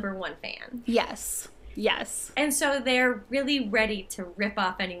they're the number one fan. Yes. And so they're really ready to rip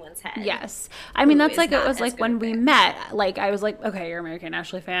off anyone's head. Yes. I mean, that's like, it was like when we met, like, I was like, okay, you're an American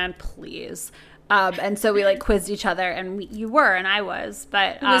Ashley fan, please. And so we, like, quizzed each other, and you were, and I was,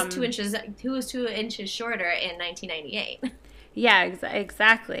 but who was 2 inches shorter in 1998? Yeah,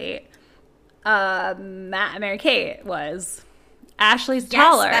 exactly. Mary-Kate was. Ashley's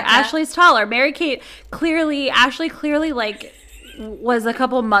taller. Ashley's taller. Ashley clearly, like, was a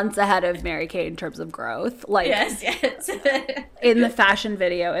couple months ahead of Mary-Kate in terms of growth. Like, yes. in the fashion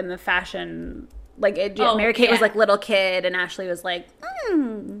video, like, Mary-Kate was, like, little kid, and Ashley was, like,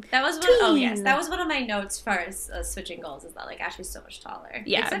 that was one of my notes as far as switching goals, is that, like, Ashley's so much taller.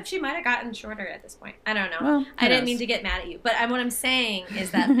 Yeah. Except she might have gotten shorter at this point. I don't know. Well, I didn't mean to get mad at you. But what I'm saying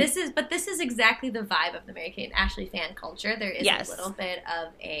is that this is exactly the vibe of the Mary-Kate and Ashley fan culture. There is a little bit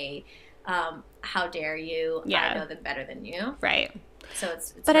of a, how dare you, I know them better than you. Right. So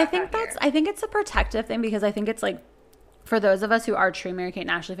it's but I think it's a protective thing, because I think it's, like, for those of us who are true Mary-Kate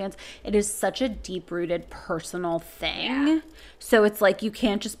and Ashley fans, it is such a deep-rooted personal thing. Yeah. So it's like, you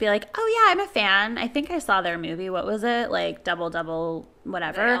can't just be like, oh, yeah, I'm a fan. I think I saw their movie. What was it? Like, double,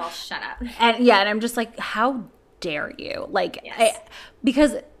 whatever. Oh, shut up. And I'm just like, how dare you? Like,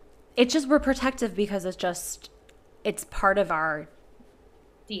 because it's just, we're protective, because it's part of our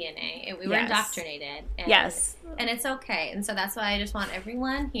DNA. We were indoctrinated. And, and it's okay. And so that's why I just want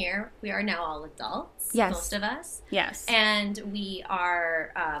everyone here. We are now all adults. Yes. Most of us. Yes. And we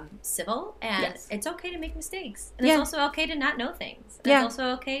are civil. And it's okay to make mistakes. And it's also okay to not know things. And it's also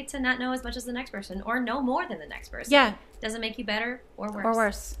okay to not know as much as the next person, or know more than the next person. Yeah. Doesn't make you better or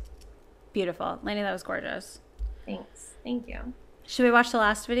worse. Beautiful. Lainey, that was gorgeous. Thanks. Thank you. Should we watch the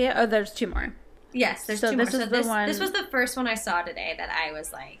last video? Oh, there's 2 more. Yes, there's 2 more. So this was the first one I saw today that I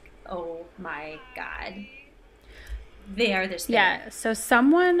was like, oh my God. They are this thing. Yeah, so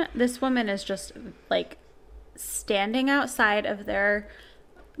this woman is just, like, standing outside of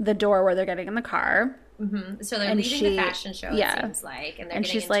the door where they're getting in the car. Mm-hmm. So they're leaving the fashion show, it seems like, and they're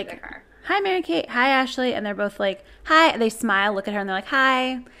getting into the car. hi, Mary Kate. Hi, Ashley. And they're both like, hi. They smile, look at her, and they're like,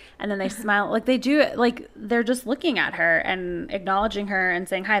 hi. And then they smile. Like, they do it. Like, they're just looking at her and acknowledging her and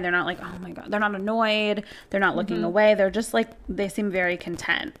saying hi. They're not like, oh, my God. They're not annoyed. They're not looking away. They're just like, they seem very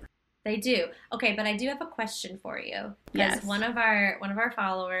content. They do. Okay, but I do have a question for you. Yes. Because one of our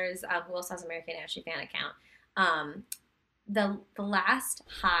followers, who also has a Mary Kate and Ashley fan account, the last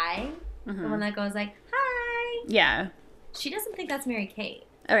hi, the one that goes like, hi. Yeah. She doesn't think that's Mary Kate.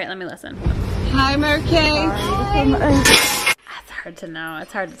 All right, let me listen. Hi, Mary Kate. It's hard to know.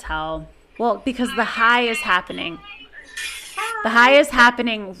 It's hard to tell. Well, because the hi is happening. The hi is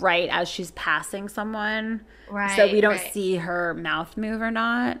happening right as she's passing someone. Right. So we don't see her mouth move or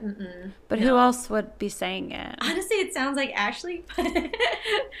not. But who else would be saying it? Honestly, it sounds like Ashley.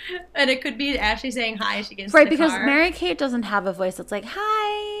 And it could be Ashley saying hi as she gets Right, to the because car. Mary Kate doesn't have a voice that's like,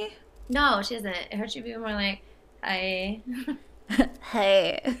 hi. No, she doesn't. Her should be more like, hi.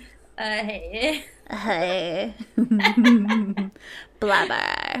 Hey. Hey. Hey.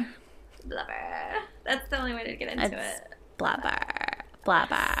 Blabber. Blubber. That's the only way to get into it. Blabber.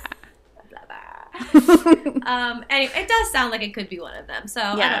 Blabber. Anyway, it does sound like it could be one of them, so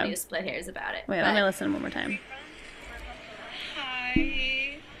I Yeah. don't need to split hairs about it. Wait, let me listen one more time.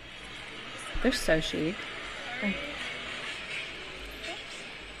 Hi. They're so chic.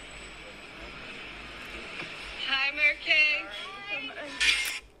 Hi, Mary Kate.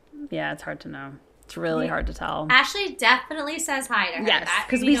 Yeah, it's hard to know. It's really hard to tell. Ashley definitely says hi to her. Yes, That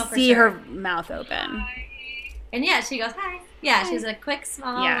because we know for see sure. her mouth open. And yeah, she goes, hi. Yeah, she's a quick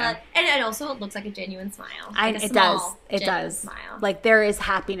smile. Yeah. And it also looks like a genuine smile. Like a It small, does. It genuine does. Smile. Like, there is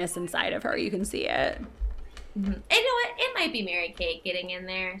happiness inside of her. You can see it. And you know what? It might be Mary Kate getting in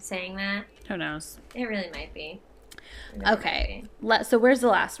there saying that. Who knows? It really might be. It really Okay. might be. So where's the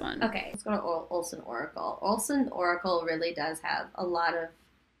last one? Okay, let's go to Olsen Oracle. Olsen Oracle really does have a lot of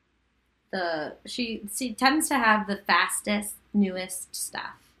she tends to have the fastest, newest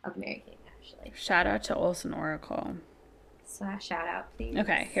stuff of Mary Kate and Ashley. Shout out to Olsen Oracle. So shout out, please.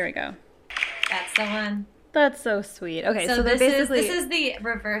 Okay, here we go. That's the one. That's so sweet. Okay, so they're this basically... is the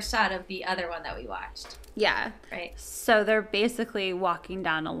reverse shot of the other one that we watched. Yeah. Right. So they're basically walking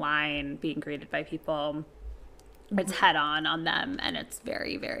down a line, being greeted by people. It's head on them, and it's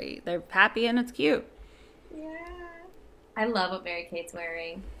very, very... They're happy, and it's cute. Yeah. I love what Mary Kate's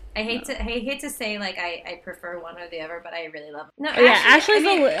wearing. I hate to say like I prefer one or the other, but I really love it. No, Oh, yeah,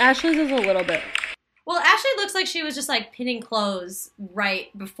 Ashley's is a little bit... Well, Ashley looks like she was just like pinning clothes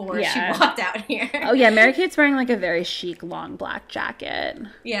right before she walked out here. Oh yeah, Mary Kate's wearing like a very chic long black jacket.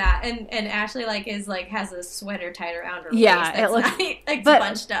 Yeah, and Ashley has a sweater tied around her waist. Yeah, it looks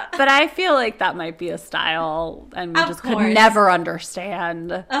bunched up. But I feel like that might be a style, and we Of just course. could never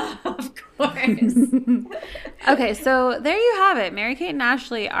understand. Of course. Okay, so there you have it. Mary Kate and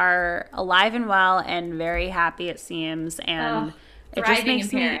Ashley are alive and well and very happy, it seems, and it just thriving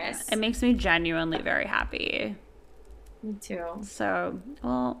makes in me Paris. it makes me genuinely very happy. Me too. So,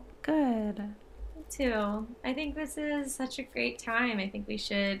 well, good. Me too. I think this is such a great time. I think we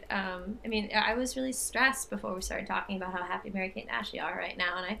should. I was really stressed before we started talking about how happy Mary Kate and Ashley are right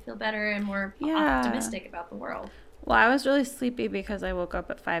now, and I feel better and more optimistic about the world. Well, I was really sleepy because I woke up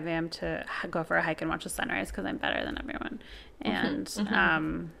at 5 a.m. to go for a hike and watch the sunrise because I'm better than everyone. And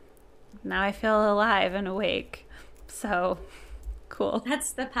now I feel alive and awake. So, cool.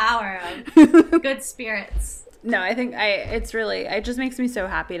 That's the power of good spirits. No, I think it just makes me so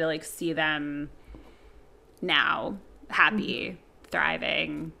happy to like see them now happy,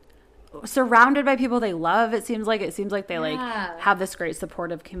 thriving, surrounded by people they love. It seems like they like have this great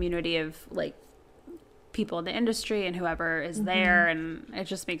supportive community of like people in the industry and whoever is there, and it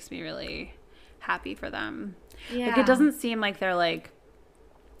just makes me really happy for them. Yeah. Like, it doesn't seem like they're like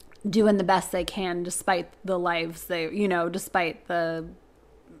doing the best they can despite the lives despite the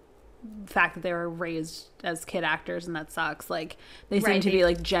fact that they were raised as kid actors, and that sucks. Like, they seem to be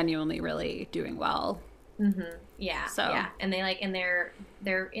like genuinely really doing well. Yeah. So yeah, and they like, and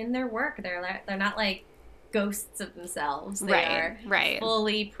they're in their work. They're not like ghosts of themselves. They are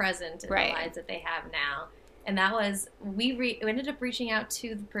fully present in the lives that they have now. And that was, we ended up reaching out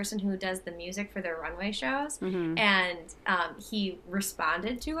to the person who does the music for their runway shows, and he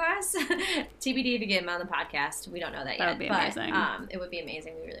responded to us. TBD if you get him on the podcast. We don't know that yet. That would be amazing. It would be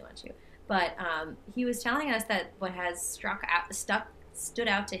amazing. We really want to. But he was telling us that what has stood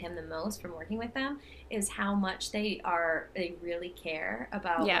out to him the most from working with them is how much they really care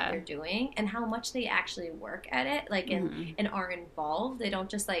about what they're doing, and how much they actually work at it, like and are involved. They don't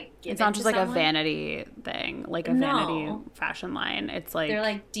just like give it's not it just to like someone. a vanity thing, like a vanity fashion line. It's like they're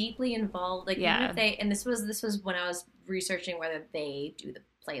like deeply involved. Like even if they, and this was when I was researching whether they do the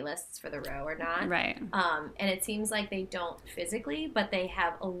playlists for the row or not. Right. And it seems like they don't physically, but they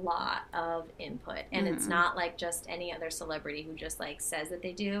have a lot of input. And it's not like just any other celebrity who just like says that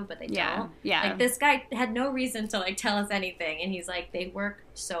they do, but they don't. Yeah. Like this guy had no reason to like tell us anything, and he's like, they work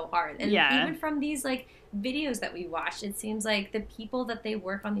so hard. And even from these like videos that we watched, it seems like the people that they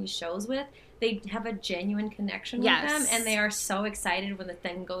work on these shows with, they have a genuine connection with them, and they are so excited when the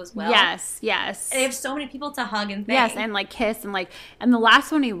thing goes well. Yes. And they have so many people to hug and thank. Yes, and like kiss and the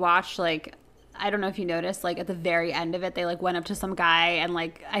last one we watched, like, I don't know if you noticed, like at the very end of it, they like went up to some guy and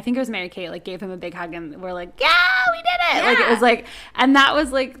like, I think it was Mary Kate, like gave him a big hug, and we're like, yeah, we did it. Yeah. Like it was like, and that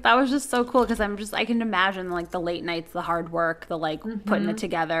was just so cool, because I can imagine like the late nights, the hard work, the like putting it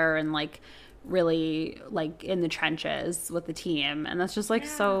together, and like really like in the trenches with the team, and that's just like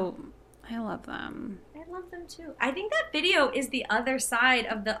so. I love them. I love them too. I think that video is the other side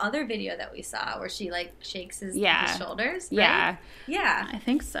of the other video that we saw where she like shakes his shoulders. Right? Yeah. I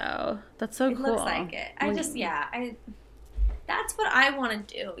think so. That's so cool. It looks like it. That's what I want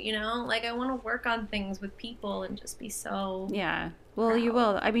to do, you know? Like I want to work on things with people and just be so Well, proud. you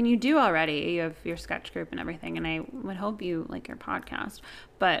will. I mean, you do already. You have your sketch group and everything, and I would hope you like your podcast.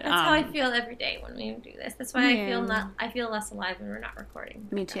 But that's how I feel every day when we do this. That's why I feel less alive when we're not recording.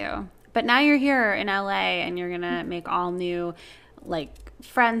 Me too. But now you're here in LA, and you're gonna make all new, like,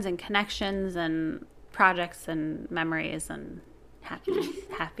 friends and connections and projects and memories and happy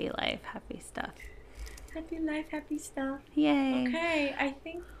life, happy stuff. Happy life, happy stuff. Yay! Okay, I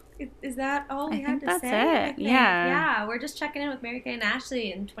think is that all we had to that's say? it. Yeah. Yeah, we're just checking in with Mary Kay and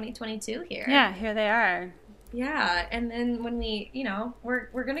Ashley in 2022 here. Yeah, here they are. Yeah, and then when we, you know,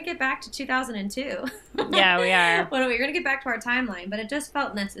 we're gonna get back to 2002. Yeah, we are. Well, we're gonna get back to our timeline, but it just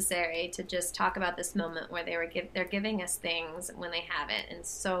felt necessary to just talk about this moment where they're giving us things when they haven't in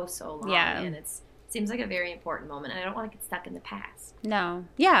so long. Yeah. And it seems like a very important moment, and I don't want to get stuck in the past. No.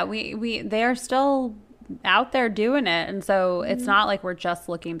 Yeah, they are still out there doing it, and so it's not like we're just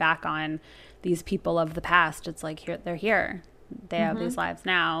looking back on these people of the past. It's like they're here. They have these lives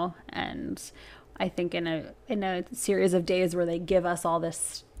now, and I think in a series of days where they give us all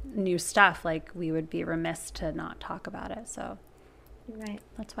this new stuff, like we would be remiss to not talk about it. So You're right.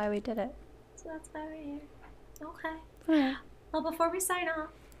 That's why we did it. So that's why we're here. Okay. Yeah. Well, before we sign off,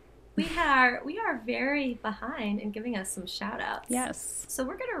 we are very behind in giving us some shout outs. Yes. So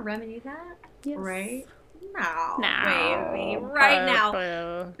we're gonna remedy that. Yes. Right now. Now. Right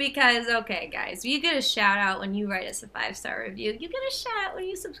now. Because, okay, guys, you get a shout out when you write us a 5-star review. You get a shout out when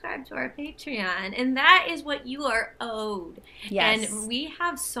you subscribe to our Patreon. And that is what you are owed. Yes. And we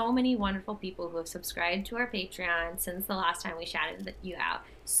have so many wonderful people who have subscribed to our Patreon since the last time we shouted you out.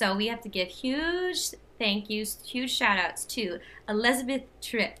 So we have to give huge thank yous, huge shout outs to Elizabeth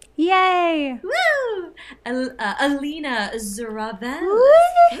Tripp. Yay! Woo! Alina Zuraven.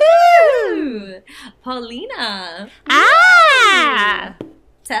 Woo! Paulina. Ah!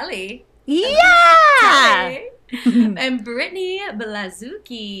 Telly. Yeah! Telly. And Brittany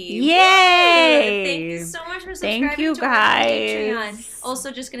Blazuki. Yay! Thank you so much for subscribing Thank you, to our guys. Patreon.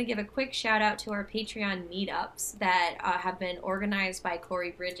 Also, just going to give a quick shout out to our Patreon meetups that have been organized by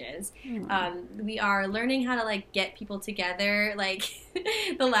Corey Bridges. We are learning how to like get people together. Like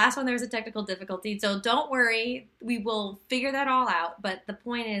the last one, there was a technical difficulty, so don't worry. We will figure that all out. But the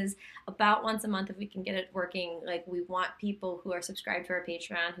point is, about once a month, if we can get it working, like we want people who are subscribed to our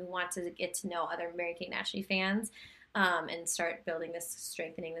Patreon who want to get to know other Mary Kate and Ashley fans. And start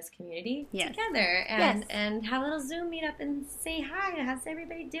strengthening this community together, and have a little Zoom meetup and say hi. How's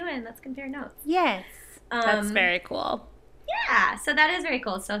everybody doing? Let's compare notes. Yes, that's very cool. Yeah, so that is very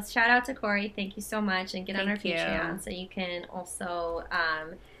cool. So shout out to Corey. Thank you so much, and get on our Thank you. Patreon so you can also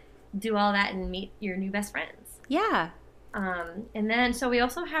do all that and meet your new best friends. Yeah. And then, so we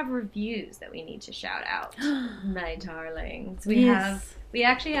also have reviews that we need to shout out, my darlings. We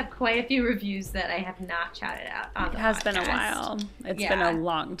actually have quite a few reviews that I have not shouted out on the podcast. It has been a while. It's been a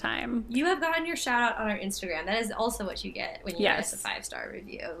long time. You have gotten your shout out on our Instagram. That is also what you get when you give us a 5-star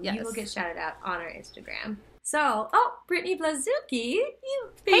review. Yes. You will get shouted out on our Instagram. So, Brittany Blazuki, you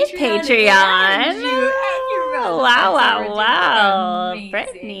Hey, Patreon. And you wrote Wow. Amazing.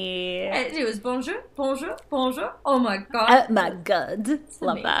 Brittany. And it was bonjour. Oh my God. Oh my God. It's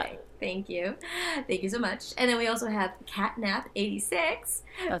Love amazing. that. Thank you. Thank you so much. And then we also have Catnap86.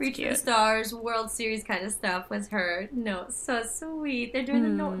 That's Reach for cute. the Stars, World Series kind of stuff was her. No, so sweet. They're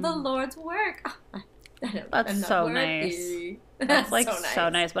doing the Lord's work. That's so nice. That's like so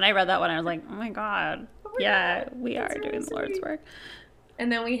nice. When I read that one, I was like, oh my God. Yeah, we are doing the Lord's work.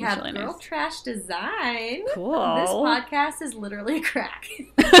 And then we have really Girl nice. Trash Design. Cool. This podcast is literally a crack.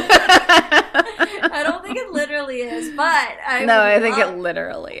 I don't think it literally is, but I think it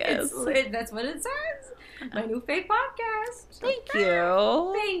literally is. That's what it says. My new fake podcast. Thank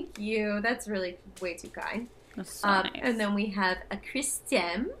you. Thank you. That's really way too kind. That's so nice. And then we have a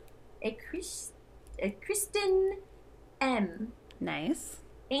Kristen M. Nice.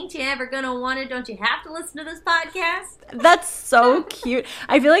 Ain't you ever gonna want it? Don't you have to listen to this podcast? That's so cute.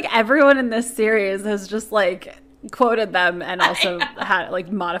 I feel like everyone in this series has just like quoted them and also had like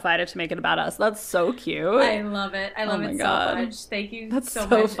modified it to make it about us. That's so cute. I love it. I love it so much. Thank you so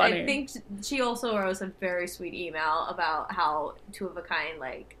much. Funny. I think she also wrote us a very sweet email about how Two of a Kind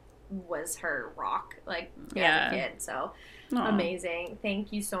like was her rock like as a kid. So Aww. amazing.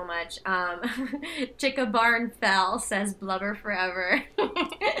 Thank you so much. Chicka Barn Fell says blubber forever.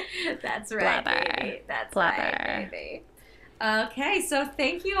 That's right, Blubber. baby. That's Blubber. right, baby. Okay, so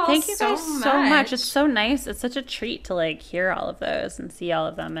thank you all Thank you guys so much. It's so so nice. It's such a treat to like hear all of those and see all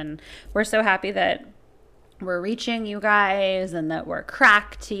of them. And we're so happy that we're reaching you guys and that we're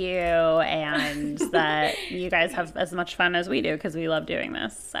cracked to you and that you guys have as much fun as we do because we love doing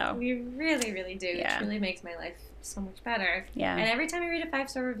this. So we really, really do. Yeah. It really makes my life so much better. Yeah. And every time I read a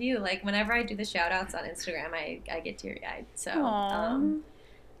 5-star review, like whenever I do the shout outs on Instagram, I get teary eyed. So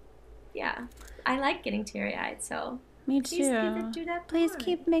yeah. I like getting teary eyed, so me please do that. Please more.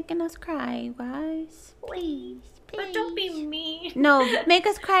 keep making us cry, you guys. Please. But don't be mean. No, make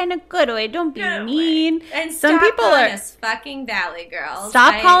us cry in a good way. Don't be Good mean. way. And some stop people calling are us fucking Valley Girls.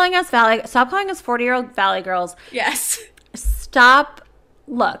 Stop calling us 40-year-old Valley Girls. Yes. Stop.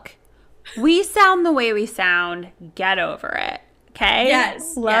 Look, we sound the way we sound. Get over it. Okay?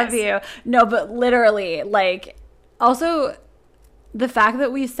 Yes. Love you. No, but literally, like, also the fact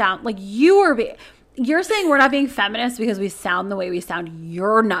that we sound like you're saying we're not being feminist because we sound the way we sound.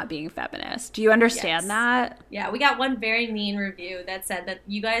 You're not being feminist. Do you understand that? Yeah, we got one very mean review that said that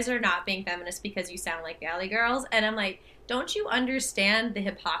you guys are not being feminist because you sound like Valley Girls. And I'm like, don't you understand the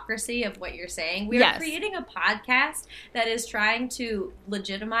hypocrisy of what you're saying? We are creating a podcast that is trying to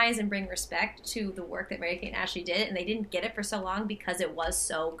legitimize and bring respect to the work that Mary Kate and Ashley did, and they didn't get it for so long because it was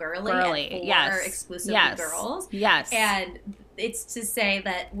so girly and for exclusively girls. Yes. And it's to say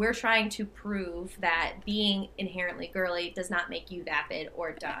that we're trying to prove that being inherently girly does not make you vapid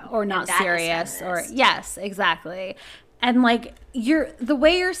or dumb. Or not serious. Or yes, exactly. And like the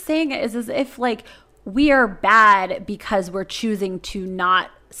way you're saying it is as if like we are bad because we're choosing to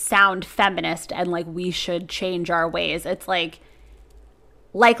not sound feminist and like we should change our ways. It's like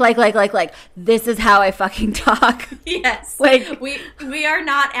this is how I fucking talk. Yes. Like we are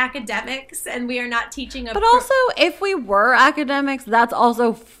not academics and we are not teaching But also if we were academics, that's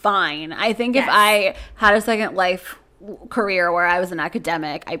also fine. I think if I had a second life career where I was an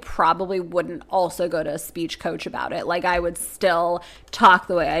academic, I probably wouldn't also go to a speech coach about it. Like I would still talk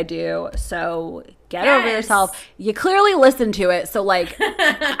the way I do. So get over yourself. You clearly listen to it. So like,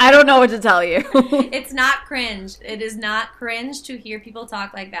 I don't know what to tell you. It's not cringe. It is not cringe to hear people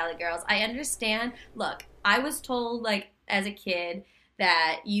talk like Valley Girls. I understand. Look, I was told like as a kid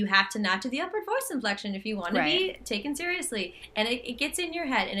that you have to not do the upward voice inflection if you want to be taken seriously. And it gets in your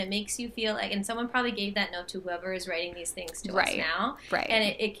head and it makes you feel like, and someone probably gave that note to whoever is writing these things to us now. Right. And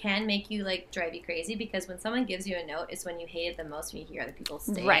it can make you like drive you crazy because when someone gives you a note, it's when you hate it the most when you hear other people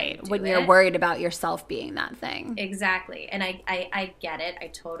say Right. When you're worried about yourself being that thing. Exactly. And I get it. I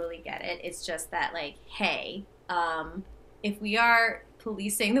totally get it. It's just that like, hey, if we are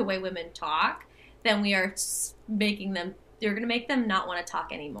policing the way women talk, then we are making them you're going to make them not want to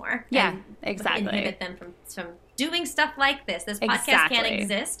talk anymore. Yeah, and exactly. Inhibit them from doing stuff like this. This podcast can't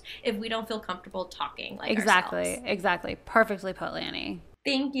exist if we don't feel comfortable talking like ourselves. Exactly. Perfectly put, Lanny.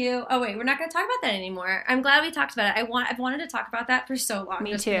 Thank you. Oh, wait, we're not going to talk about that anymore. I'm glad we talked about it. I've wanted to talk about that for so long.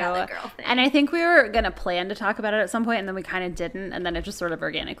 Me just too. The girl thing. And I think we were going to plan to talk about it at some point, and then we kind of didn't, and then it just sort of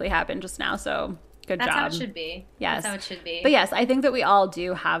organically happened just now, so... Good job. That's how it should be. Yes. That's how it should be. But yes, I think that we all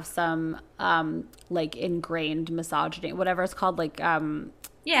do have some like ingrained misogyny, whatever it's called, like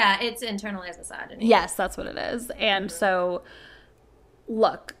yeah, it's internalized misogyny. Yes, that's what it is. And so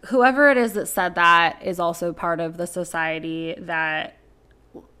look, whoever it is that said that is also part of the society that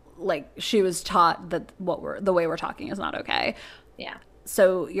like she was taught that the way we're talking is not okay. Yeah.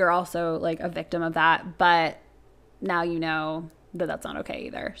 So you're also like a victim of that, but now you know that that's not okay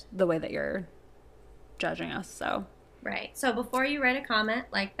either, the way that you're judging us. So right. So before you write a comment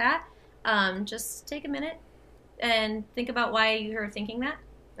like that, just take a minute and think about why you were thinking that,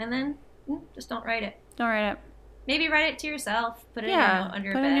 and then just don't write it. Don't write it. Maybe write it to yourself. Put it in your note under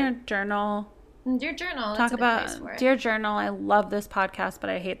your put bed. it in your journal. Dear Journal. Talk That's a good place for about it. Dear Journal. I love this podcast, but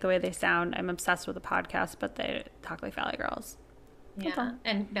I hate the way they sound. I'm obsessed with the podcast, but they talk like Valley Girls. Yeah,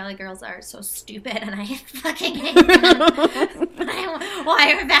 and Valley Girls are so stupid, and I fucking hate them.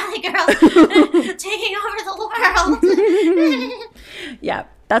 Why are Valley Girls taking over the world? Yeah,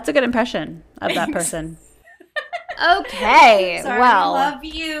 that's a good impression of that person. Okay, Sorry, well, we love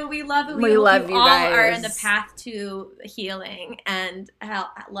you. We love it. We love you all guys. are in the path to healing and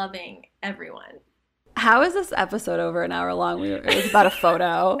loving everyone. how is this episode over an hour long? It was about a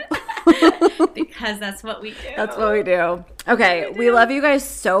photo. Because that's what we do. That's what we do. Okay, we love you guys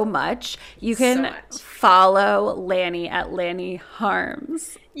so much. You can follow Lanny at Lanny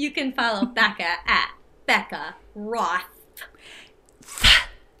Harms. You can follow Becca at Becca Roth.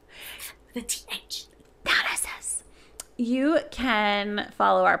 The TH. You can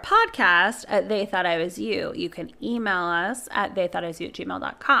follow our podcast at They Thought I Was You. You can email us at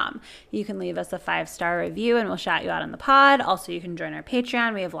theythoughtIWasyou@gmail.com. You can leave us a 5-star review and we'll shout you out on the pod. Also, you can join our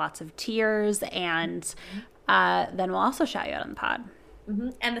Patreon. We have lots of tiers, and then we'll also shout you out on the pod. Mm-hmm.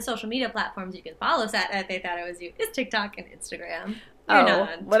 And the social media platforms you can follow us at They Thought I Was You is TikTok and Instagram.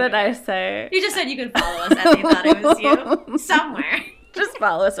 What did I say? You just said you can follow us at They Thought I Was You somewhere. Just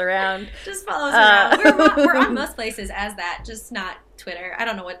follow us around. Just follow us around. We're on most places as that, just not Twitter. I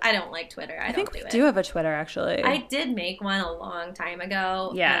don't know I don't like Twitter. I think we do have a Twitter, actually. I did make one a long time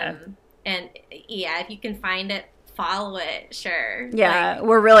ago. Yeah. And yeah, if you can find it, follow it. Sure. Yeah,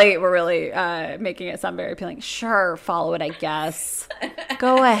 we're really making it sound very appealing. Sure, follow it, I guess.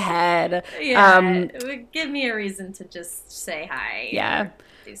 Go ahead. Yeah. It would give me a reason to just say hi. Yeah.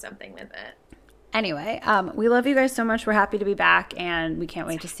 Do something with it. Anyway, we love you guys so much. We're happy to be back, and we can't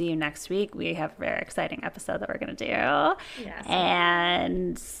wait to see you next week. We have a very exciting episode that we're going to do. Yes.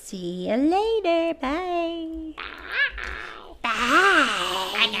 And see you later. Bye. Bye.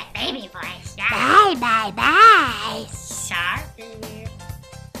 I got baby voice. Bye, bye, bye. Sharp.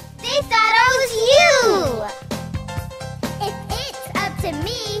 They thought I was you. If it's up to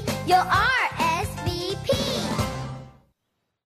me, you'll